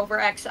finger over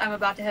X. I'm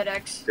about to hit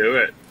X. Do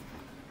it.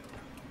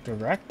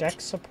 Direct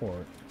X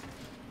support.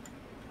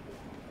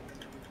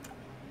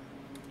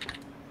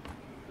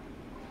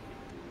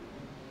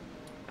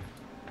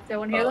 Did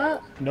anyone hear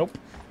that? Nope.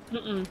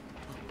 Mm-mm.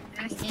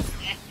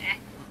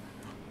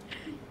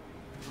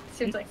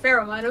 Seems like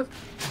Pharaoh might have.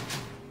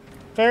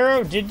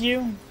 Pharaoh, did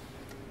you?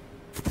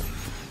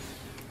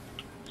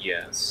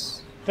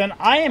 Yes. Then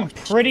I am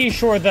pretty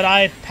sure that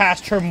I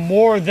passed her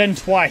more than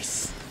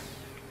twice.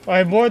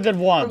 Or more than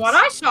once. From what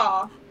I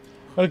saw.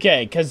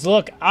 Okay, because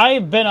look,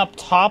 I've been up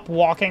top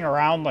walking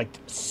around like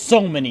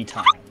so many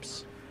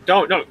times.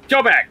 Don't, no,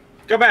 go back!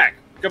 Go back!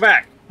 Go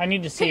back! I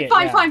need to see it.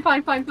 Fine, yeah. fine,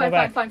 fine, fine, Go fine,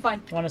 back. fine, fine,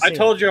 fine. I want to see I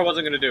told you I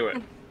wasn't gonna do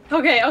it.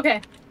 Okay,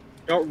 okay.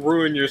 Don't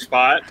ruin your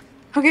spot.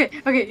 Okay,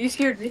 you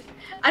scared me.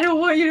 I don't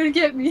want you to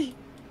get me.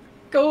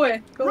 Go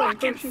away. Go away.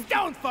 Rock and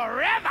stone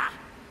forever!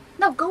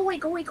 No, go away.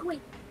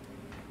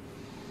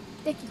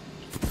 Thank you.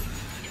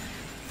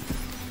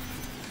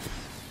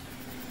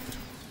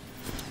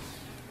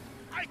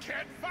 I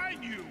can't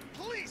find you.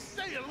 Please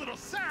say a little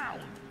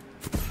sound.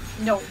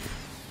 No.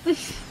 Where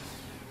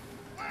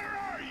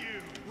are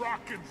you?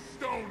 Rock and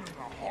stone in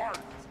the heart.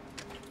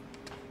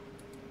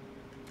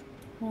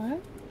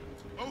 What?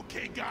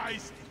 Okay,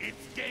 guys, it's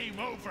game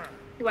over.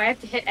 Do I have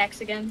to hit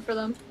X again for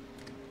them?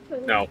 No.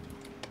 No?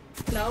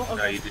 No,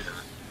 Okay. you do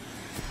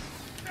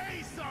not.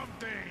 Say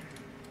something.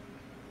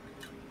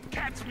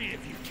 Catch me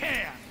if you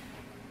can.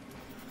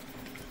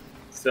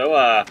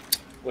 So,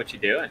 what you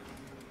doing?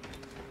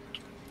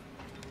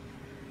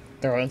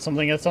 Throwing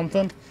something at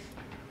something?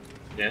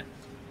 Yeah.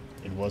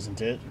 It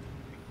wasn't it.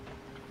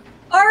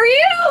 Are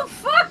you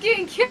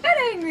fucking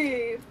kidding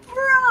me?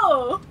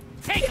 Bro!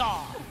 Take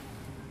off!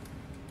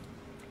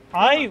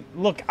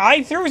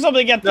 I threw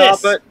something at No,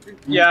 this.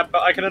 but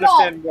I can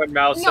understand what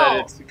Mao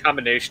said. It's a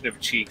combination of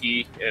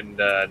cheeky and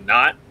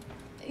not.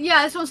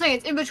 Yeah, that's what I'm saying.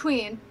 It's in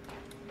between.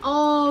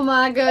 Oh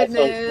my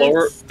goodness.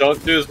 Also,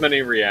 don't do as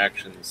many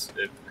reactions.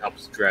 It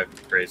helps drive you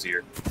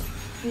crazier.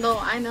 No,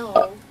 I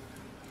know.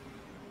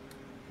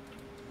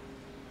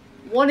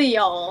 One of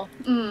y'all.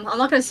 I'm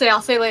not gonna say.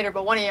 I'll say later,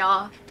 but one of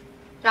y'all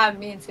drive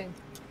me insane.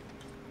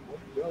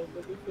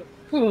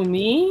 Who,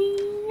 me?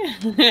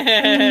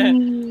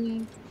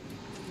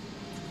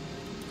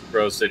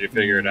 Bros, did you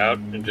figure it out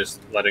and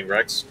just letting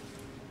Rex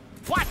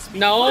Watch me!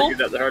 No.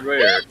 figure that the hard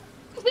way? Or?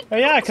 Oh,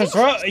 yeah, because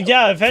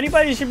if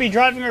anybody should be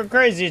driving her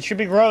crazy, it should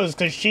be Rose,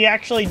 because she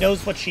actually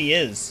knows what she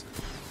is.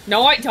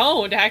 No, I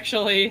don't,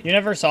 actually. You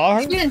never saw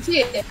her? You didn't see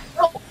it.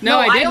 No,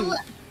 I didn't. No,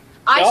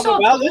 saw.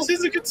 but Mal, this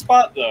is a good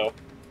spot though.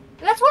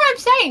 That's what I'm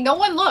saying. No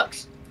one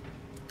looks.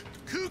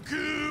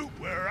 Cuckoo,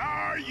 where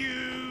are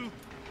you?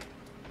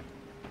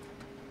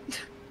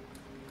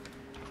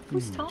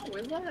 Who's tall?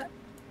 Where's that?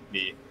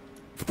 Me.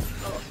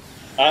 Oh.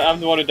 I'm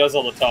the one who does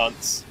all the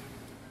taunts.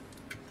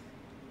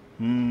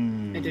 I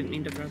didn't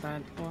mean to throw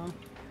that.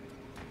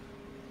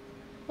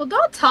 Well,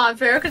 don't taunt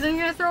Pharaoh, because then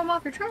you're gonna throw him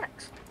off your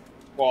tracks.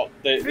 Well,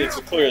 it's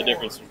a clear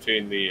difference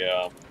between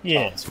the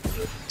Yeah. taunts for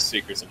the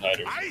seekers and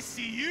hiders. I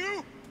see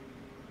you.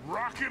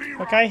 Rockety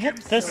Like, I hit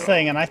rock this and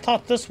thing, and I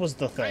thought this was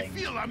the I thing.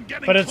 feel I'm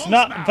getting But it's close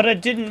not, now. but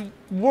it didn't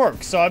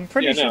work, so I'm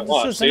pretty Yeah, sure no, this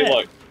watch. isn't See, it.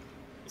 look.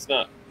 It's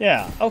not.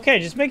 Yeah, okay,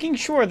 just making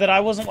sure that I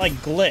wasn't, like,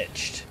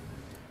 glitched.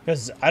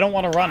 Because I don't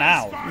want to run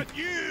out. Spot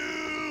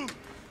you.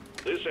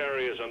 This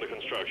area is under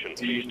construction.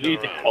 Do you Please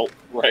need turn around. help,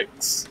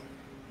 Rex?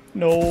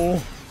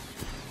 No.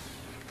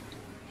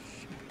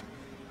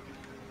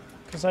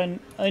 Because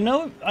I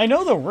know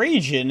the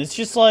region, it's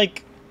just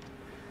like...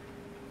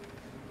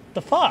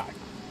 The fuck?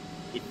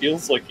 It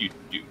feels like you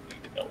do need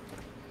help.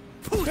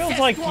 It feels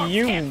like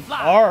you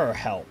are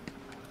help.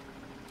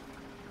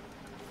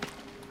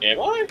 Am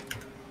I?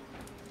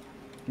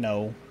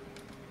 No.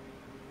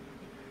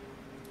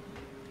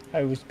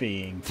 I was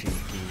being cheeky.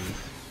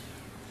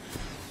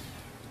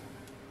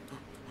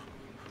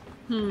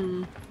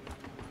 Hmm.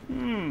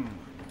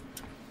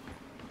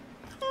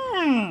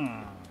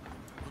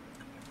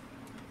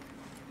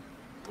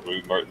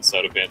 Movie Martin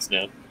soda pants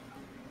now.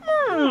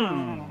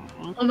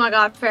 Oh my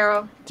god,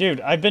 Pharaoh.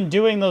 Dude, I've been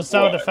doing those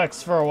sound What?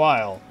 effects for a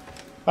while.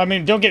 I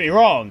mean, don't get me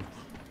wrong.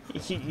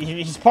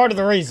 He's part of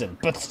the reason,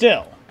 but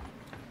still.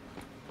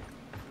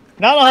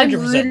 Not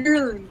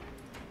 100%.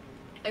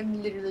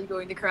 I'm literally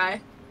going to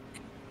cry.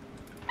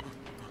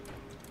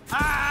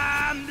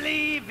 I'm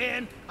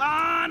leaving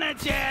on a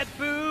jet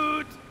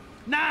boot.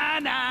 Na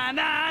na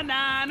na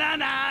na na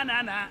na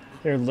na na.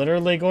 You're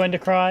literally going to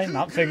cry,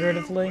 not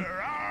figuratively.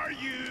 Where are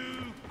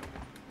you?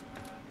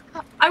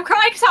 I'm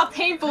crying because how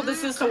painful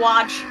this is to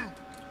watch.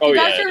 Oh you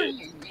yeah. guys are, it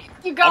is.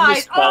 you I'm guys.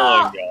 just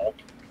following y'all.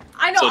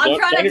 I know. So I'm don't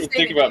trying to even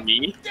think about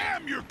me.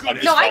 Damn, you're I'm good.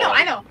 just No, I know.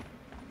 following.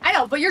 I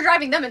know. But you're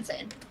driving them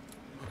insane.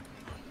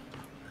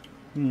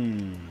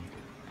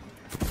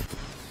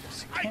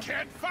 I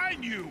can't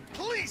find you.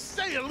 Please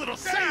say a little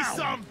sound. Say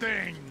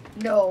something.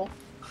 No.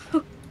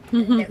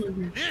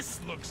 This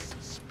looks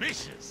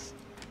suspicious.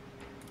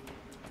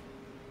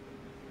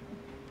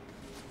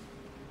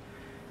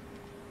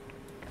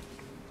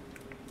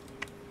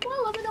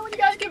 Well, let me know when you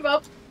guys give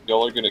up.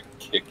 Y'all are gonna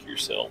kick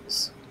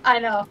yourselves. I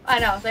know.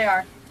 They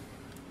are.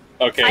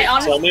 Okay, I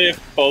honestly- tell me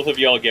if both of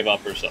y'all give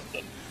up or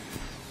something.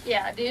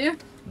 Yeah, do you?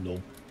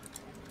 Nope.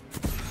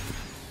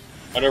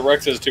 I know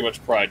Rex has too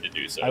much pride to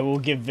do so. I will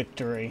give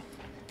victory.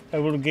 I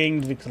will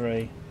gain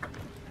victory.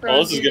 Well,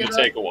 this Do is you gonna give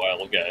up? take a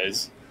while,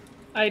 guys.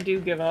 I do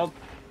give up.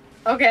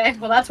 Okay,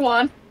 well that's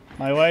one.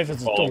 My wife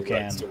is a Follow Rex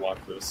toucan. to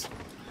walk this.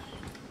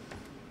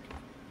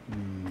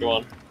 Go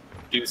on,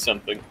 do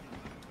something.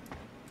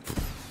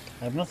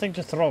 I have nothing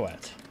to throw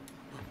at.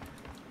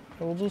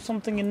 I will do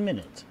something in a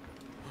minute.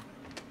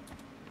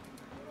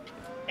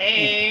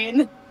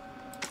 Pain.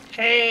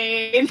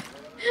 Pain.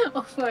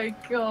 Oh my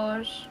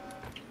gosh.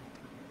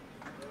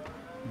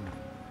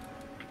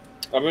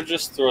 I'm gonna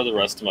just throw the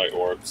rest of my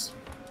orbs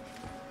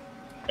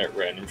at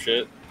random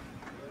shit.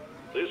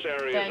 This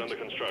area is under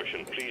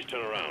construction. Please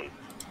turn around.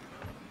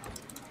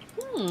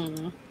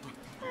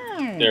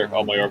 There,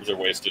 all my orbs are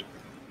wasted.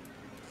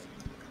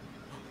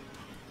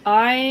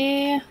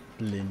 I...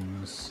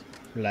 Blinds.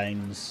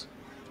 Blinds.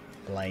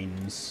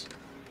 Blinds.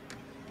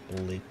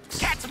 Blitz.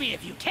 Catch me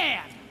if you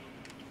can.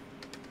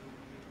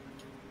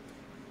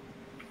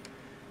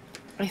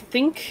 I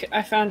think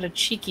I found a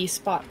cheeky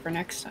spot for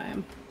next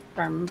time, if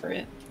I remember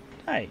it.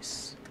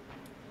 Nice.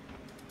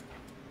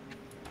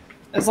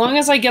 As long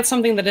as I get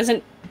something that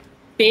isn't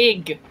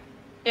big.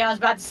 Yeah, I was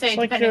about to say, It's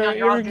like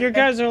depending on your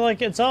guys are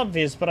like, it's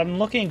obvious, but I'm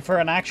looking for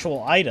an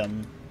actual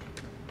item.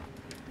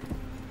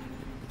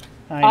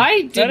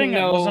 I didn't betting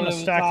know it wasn't it a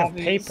was stack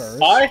obvious. of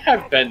papers. I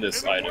have been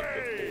this item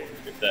before,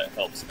 if that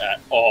helps at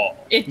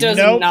all. It does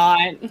Nope.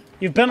 not.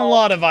 You've been a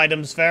lot of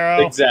items,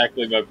 Pharaoh.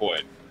 Exactly my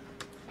point.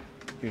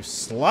 You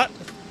slut.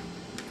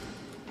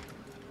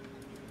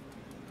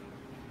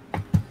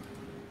 Let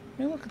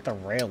me look at the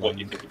railing. What,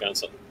 you think you found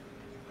something?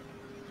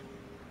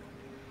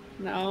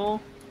 No.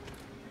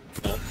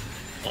 No?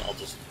 I'll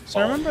just... So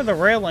I remember the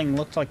railing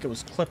looked like it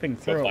was clipping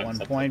through at find one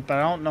something. point, but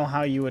I don't know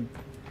how you would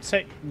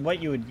say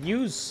what you would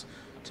use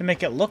to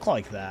make it look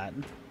like that.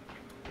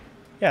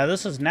 Yeah,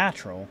 this is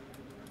natural.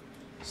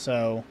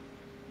 So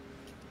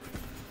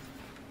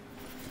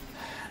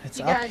it's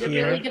You up guys are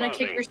here. really gonna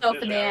kick yourself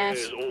in the ass.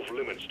 This area is off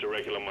limits to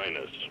regular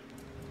miners.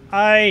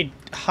 I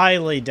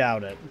highly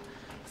doubt it.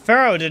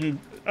 Pharaoh didn't.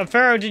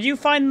 Pharaoh, did you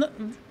find?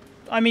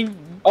 I mean.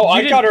 Oh, you I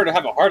didn't- got her to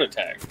have a heart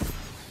attack.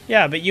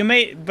 Yeah, but you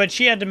made. But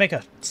she had to make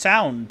a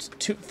sound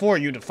for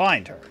you to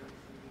find her.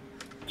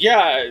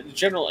 Yeah,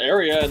 general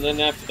area, and then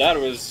after that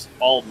it was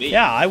all me.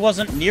 Yeah, I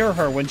wasn't near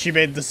her when she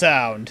made the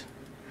sound.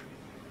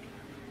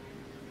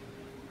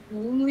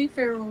 Only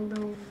Pharaoh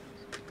knows.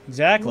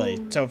 Exactly.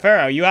 Ooh. So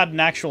Pharaoh, you had an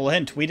actual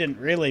hint. We didn't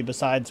really,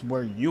 besides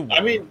where you were.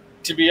 I mean,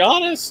 to be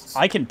honest,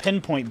 I can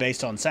pinpoint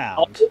based on sound.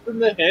 other than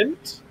the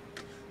hint,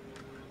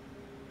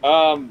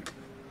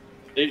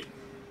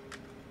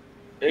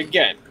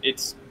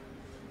 it's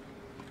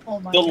Oh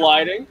my the God,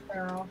 lighting.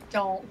 Pharaoh,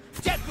 don't.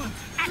 Jet boots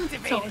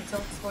activated. Don't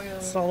spoil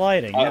It's it. the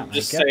lighting. Yeah, I'm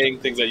just I get, saying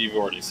things that you've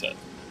already said.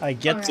 I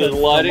get Alright. the, The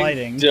lighting,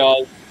 lighting,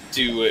 does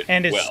do it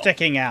and it's well.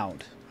 sticking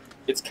out.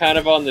 It's kind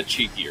of on the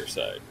cheekier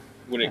side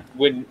when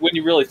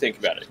you really think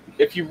about it.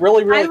 If you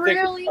really think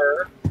really- of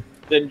her,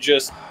 then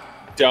just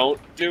don't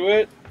do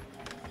it.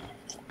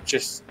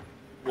 Just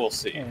we'll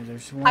see. Okay,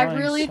 there's I one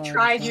really side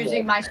tried front.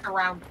 using my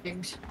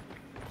surroundings.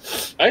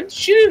 And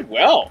she did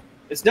well.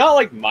 It's not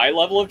like my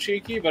level of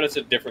cheeky, but it's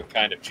a different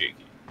kind of cheeky.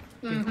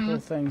 Equal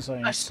things on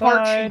your A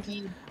smart side.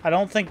 cheeky. I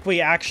don't think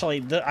we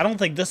actually. I don't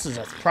think this is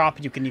a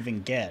prop you can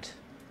even get.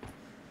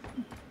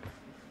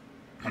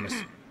 I'm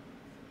just...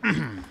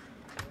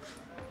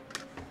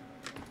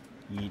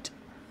 Yeet.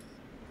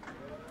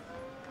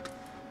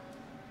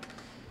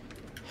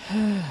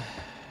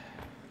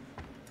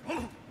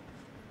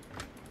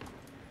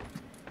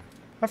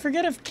 I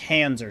forget if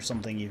cans or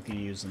something you can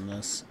use in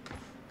this.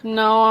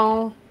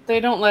 No, they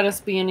don't let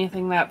us be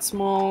anything that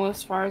small,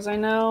 as far as I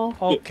know.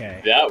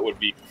 Okay. That would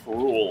be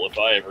cruel if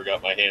I ever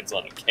got my hands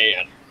on a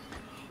can.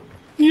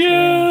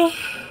 Yeah.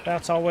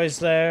 That's always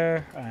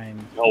there.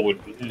 I'm... Y'all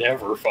would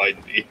never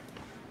find me.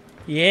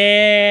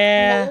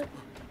 Yeah.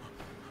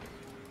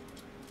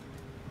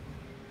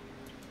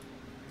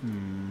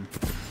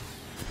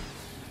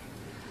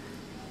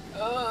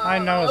 I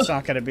know it's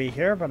not going to be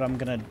here, but I'm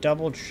going to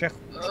double check,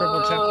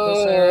 triple check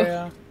this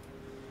area.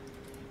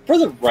 For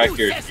the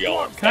record,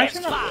 y'all, Can I passed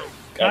turn up- her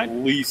can I- at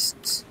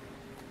least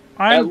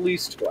I'm,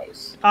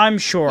 twice. I'm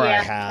sure I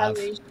Yeah, have.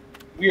 at least.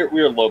 We are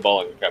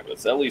lowballing the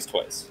cabinets at least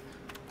twice.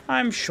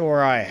 I'm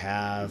sure I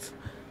have.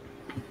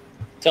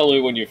 Tell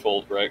me when you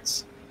fold,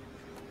 Rex.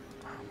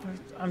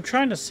 I'm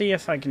trying to see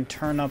if I can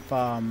turn up,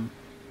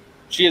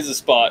 She has a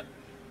spot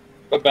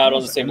about What on the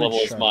was same image level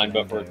as sharpening mine,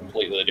 but for a do?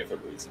 completely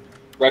different reason.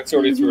 Rex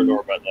already threw a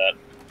door about that.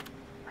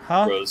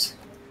 huh? Rose.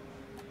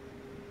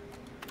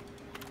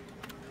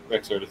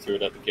 Rex already threw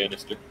it at the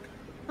canister.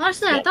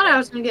 Honestly, I thought I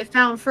was gonna get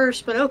found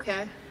first, but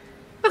okay.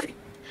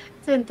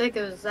 Didn't think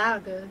it was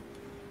that good.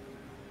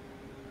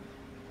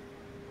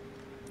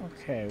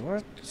 Okay,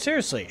 what?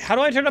 Seriously, how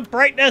do I turn up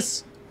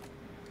brightness?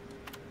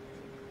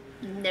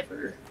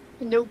 Never.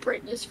 No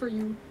brightness for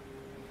you.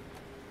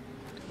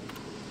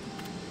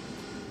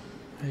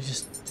 I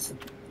just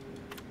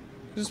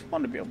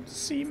want to be able to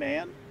see,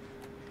 man.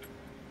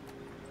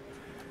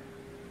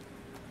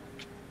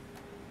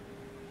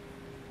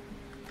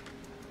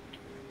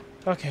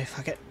 Okay,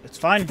 fuck it. It's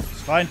fine.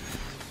 It's fine.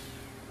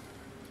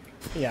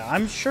 Yeah,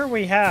 I'm sure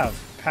we have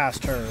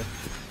passed her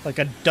like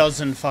a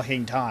dozen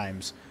fucking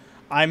times.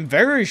 I'm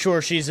very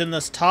sure she's in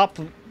this top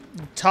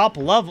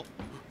level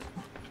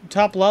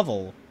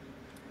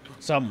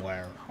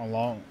somewhere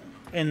along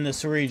in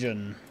this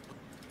region.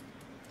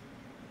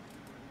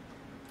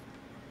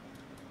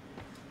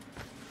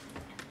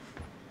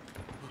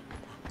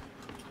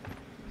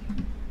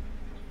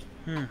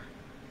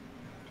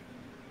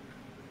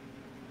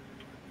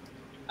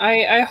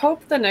 I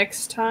hope the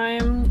next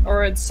time,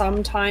 or at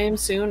some time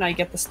soon, I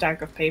get the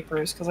stack of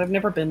papers, because I've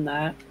never been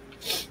that.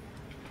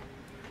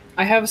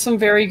 I have some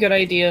very good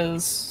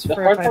ideas The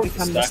for hard if I part with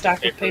become the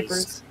stack of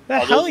papers. The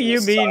other hell than you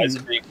the mean? size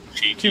of being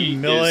cheeky, is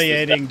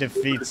Humiliating the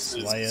defeat, papers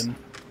is- Slayin.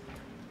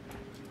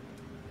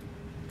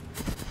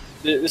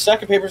 The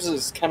stack of papers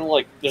is kind of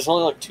like there's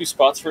only like 2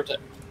 spots for it to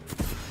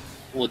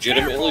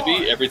legitimately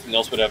be. Everything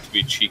else would have to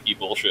be cheeky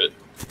bullshit.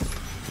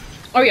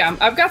 Oh yeah,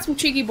 I've got some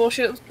cheeky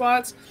bullshit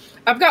spots.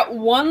 I've got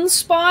one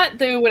spot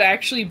that it would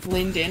actually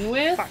blend in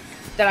with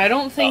that I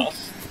don't think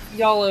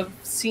y'all have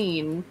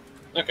seen,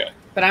 Okay.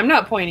 but I'm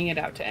not pointing it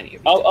out to any of you.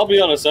 I'll be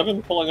honest, I've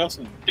been pulling off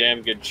some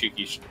damn good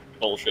cheeky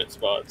bullshit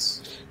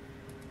spots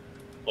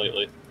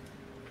lately.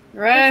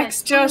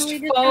 Rex, just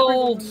Totally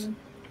fold. different.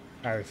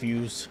 I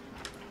refuse.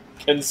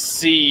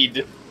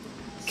 Concede.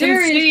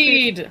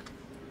 Concede.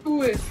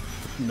 Do it.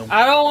 No.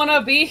 I don't want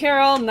to be here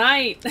all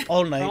night.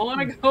 All I night. want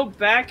to go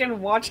back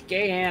and watch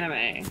gay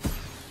anime.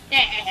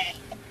 Yeah.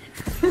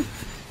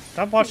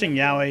 Stop watching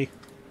Yaoi.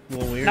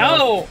 Little weirdo.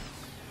 No.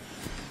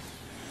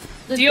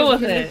 This Deal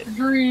doesn't with give it. us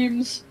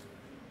Dreams.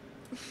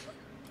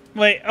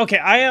 Wait, okay,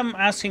 I am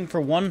asking for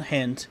one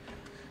hint.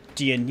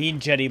 Do you need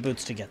jetty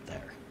boots to get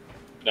there?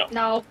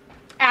 No,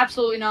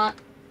 absolutely not.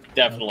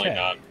 Definitely Okay.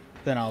 not.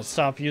 Then I'll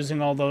stop using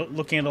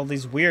looking at all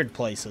these weird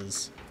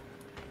places.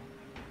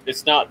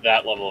 It's not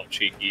that level of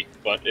cheeky,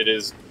 but it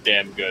is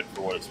damn good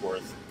for what it's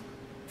worth.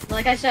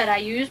 Like I said, I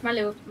use my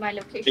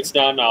location. It's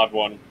not an odd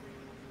one.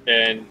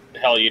 And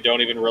hell, you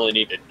don't even really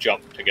need to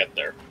jump to get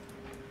there.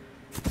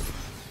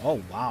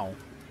 Oh, wow.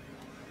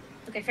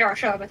 Okay, Pharaoh,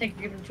 shut up. I think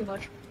you're giving too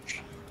much.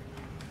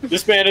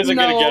 This man isn't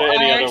No, going to get it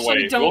any I other actually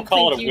way. don't We'll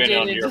call it a think you win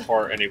on did. your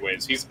part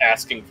anyways. He's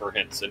asking for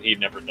hints, and he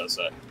never does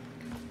that.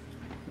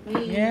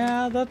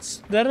 Yeah,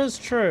 that is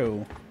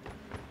true.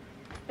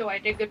 So I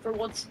did good for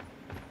once.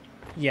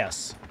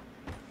 Yes.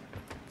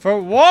 For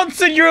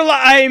once in your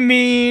life, I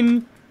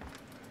mean...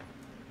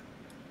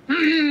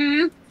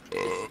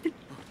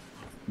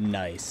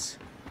 Nice.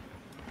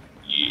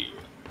 Yeah.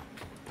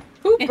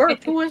 Who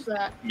burped? Who was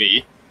that?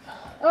 Me.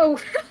 Oh.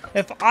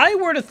 If I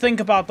were to think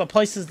about the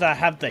places that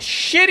have the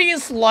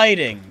shittiest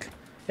lighting,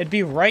 it'd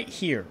be right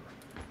here.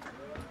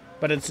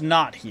 But it's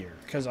not here,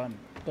 because I'm,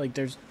 like,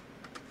 there's...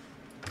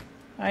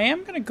 I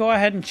am going to go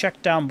ahead and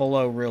check down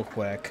below real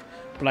quick,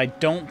 but I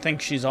don't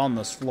think she's on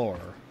this floor.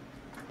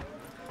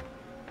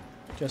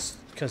 Just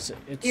because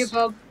it's... You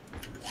above.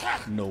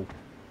 No.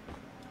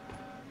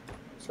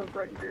 So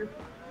right here.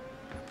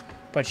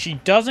 But she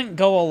doesn't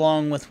go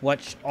along with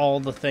what all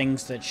the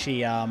things that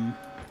she,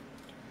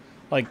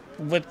 like,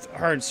 with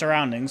her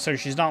surroundings, so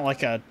she's not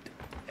like a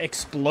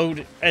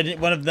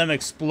one of them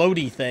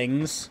explodey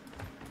things.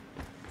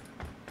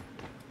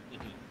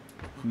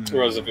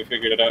 Rose, have you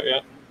figured it out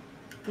yet?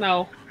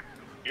 No.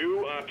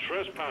 You are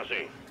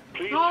trespassing.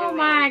 Please Oh turn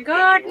my around.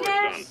 Getting work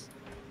done. goodness!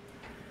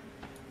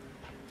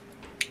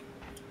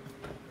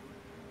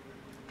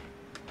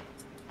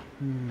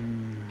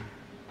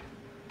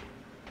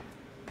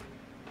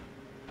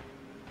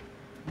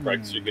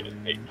 Rex, you're gonna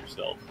hate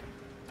yourself.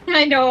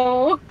 I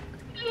know.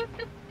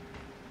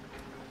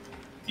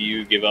 Do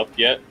you give up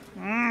yet?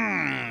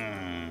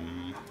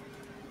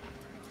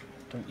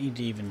 Don't need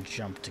to even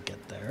jump to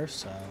get there,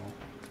 so...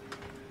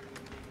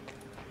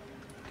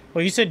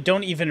 Well, you said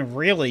don't even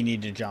really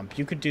need to jump.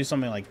 You could do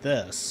something like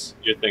this.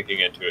 You're thinking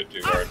into it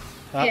too hard.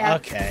 Yeah,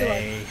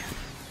 okay.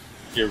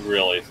 You're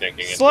really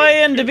thinking into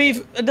Slayin' it. to be...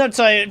 That's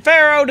it.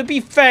 Pharaoh, to be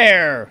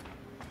fair.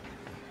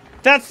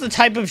 That's the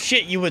type of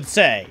shit you would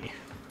say.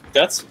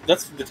 That's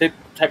the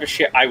type of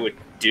shit I would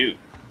do.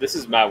 This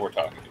is Mao we're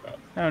talking about.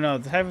 I don't know,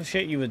 the type of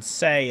shit you would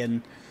say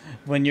and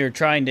when you're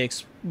trying to...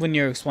 when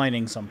you're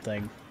explaining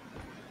something.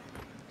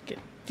 It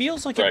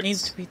feels like Rex, it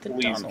needs to be the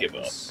please give up.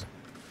 tunnels.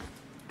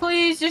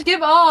 Please, just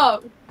give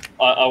up.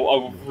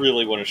 I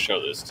really want to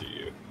show this to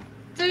you.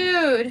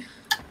 Dude.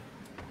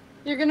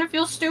 You're gonna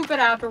feel stupid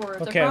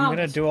afterwards. Okay, I'm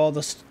gonna do all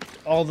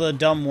the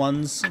dumb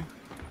ones.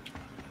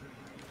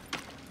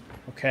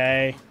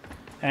 Okay.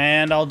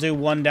 And I'll do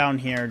one down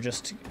here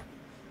just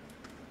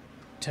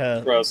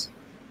to... Rose.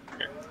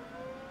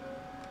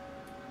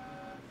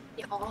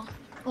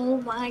 Oh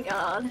my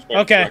god.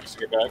 Okay. Rex,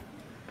 you're back.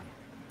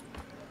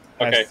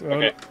 Okay,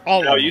 okay.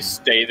 All Now of you them.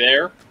 stay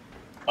there.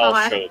 I'll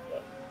Okay. show you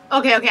that.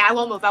 Okay, I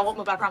won't move.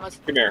 I promise.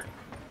 Come here.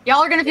 Y'all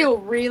are gonna feel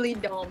really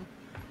dumb.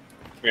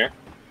 Come here.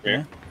 Come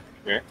here.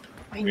 Come here.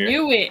 I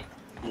knew it.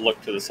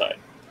 Look to the side.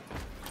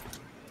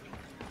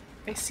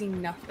 I see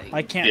nothing.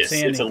 I can't This,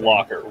 see it's a anything.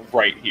 locker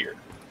right here.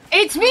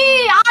 It's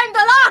me! I'm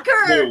the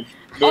locker! Move.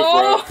 Move,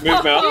 Rose.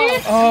 Move, Mao.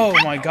 Oh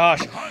my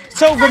gosh.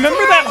 So remember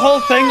that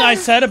whole thing I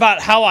said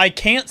about how I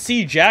can't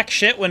see jack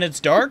shit when it's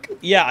dark?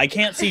 Yeah, I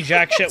can't see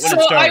jack shit when So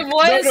it's dark. I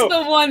was No.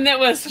 the one that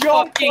was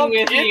Jump fucking up with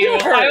into you.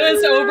 her. I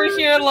was over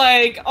here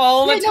like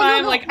all the No, no,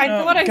 time. no. Like I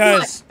thought I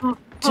guys,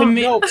 to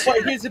me, No,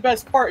 but here's the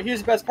best part. Here's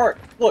the best part.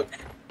 Look,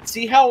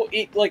 see how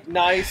it like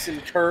nice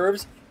and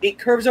curves? It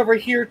curves over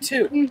here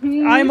too.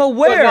 Mhm. I'm But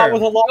aware, not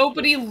with a locker.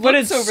 nobody looks but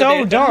it's over so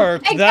there.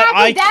 dark Exactly, that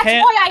I that's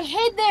can't. why I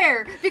hid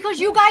there! Because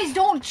you guys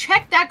don't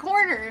check that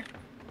corner.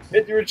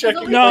 You were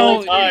checking No. all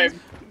the time.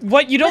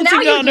 What you don't But seem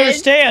now to you did.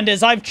 understand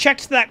is I've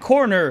checked that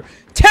corner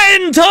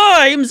 10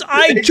 times,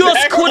 I just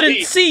Exactly.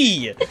 couldn't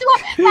see.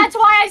 That's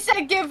why I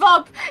said give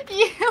up.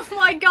 Oh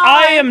my god.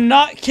 I am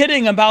not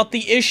kidding about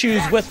the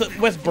issues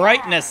with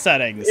brightness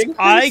settings. Increase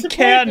I the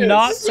cannot.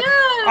 brightness.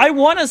 Yeah. I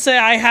want to say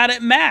I had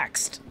it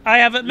maxed. I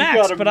have it You maxed,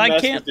 gotta but I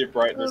mess can't. with your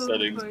brightness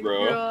settings, my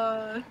bro.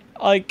 God.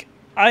 Like,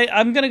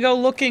 I'm gonna go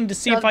looking to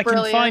see if That's I can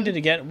brilliant. find it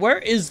again.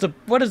 What is the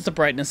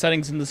brightness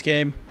settings in this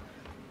game?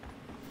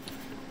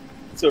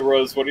 So,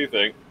 Rose, what do you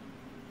think?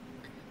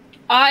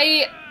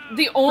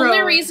 The only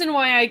Bro. reason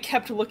why I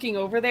kept looking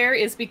over there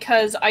is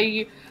because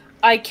I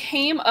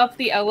came up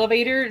the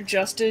elevator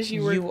just as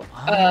you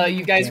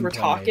guys were gameplay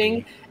talking,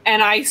 lady.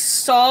 and I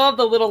saw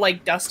the little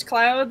like dust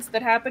clouds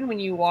that happen when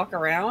you walk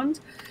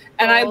around,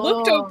 and I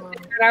looked over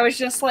there and I was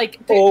just like,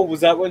 Oh, was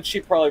that when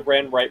she probably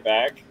ran right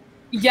back?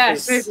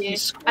 yes. Maybe.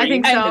 Screamed I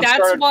think and so. And that's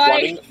started why-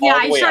 running all Yeah, the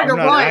I way started out.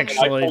 to run. And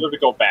I told her to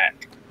go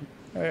back.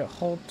 Alright,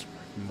 hold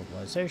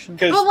mobilization.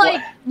 Because But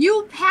like,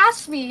 you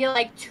passed me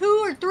like 2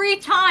 or 3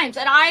 times,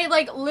 and I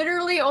like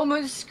literally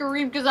almost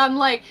screamed because I'm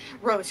like,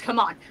 Rose, come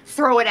on,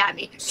 throw it at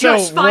me. So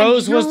Just find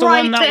Rose me. was the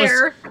Right one that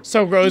there. was.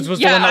 So Rose was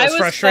the Yeah, one that I was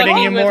frustrating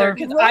you fucking with her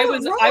more. 'cause I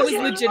was Rose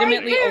was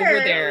legitimately right over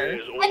there. there.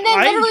 And then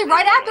literally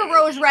right after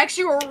Rose Rex,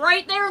 you were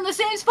right there in the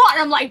same spot,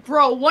 and I'm like,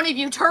 bro, one of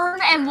you turn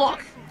and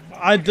look.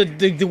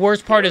 The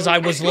worst part is I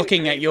was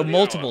looking at you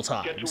multiple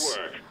Get to times.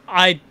 work.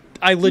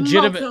 I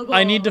legitimately Multiple.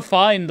 I need to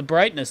find the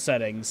brightness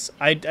settings.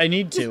 I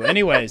need to.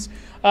 Anyways,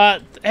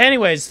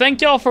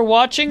 thank y'all for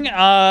watching.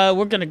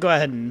 We're gonna go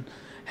ahead and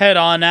head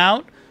on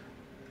out.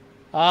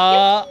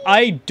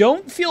 I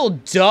don't feel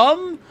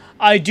dumb.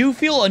 I do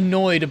feel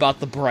annoyed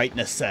about the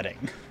brightness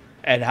setting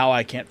and how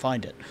I can't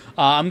find it.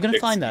 I'm gonna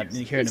find that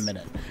here in a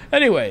minute.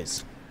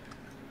 Anyways,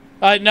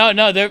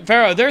 no,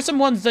 Pharaoh, there's some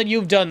ones that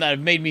you've done that have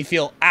made me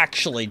feel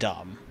actually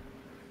dumb.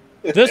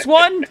 This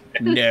one,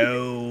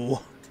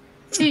 no.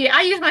 See,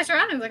 I use my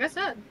surroundings, like I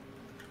said.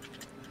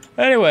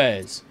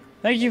 Anyways,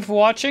 thank you for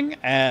watching,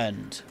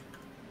 and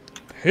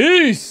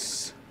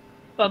peace!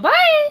 Bye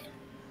bye.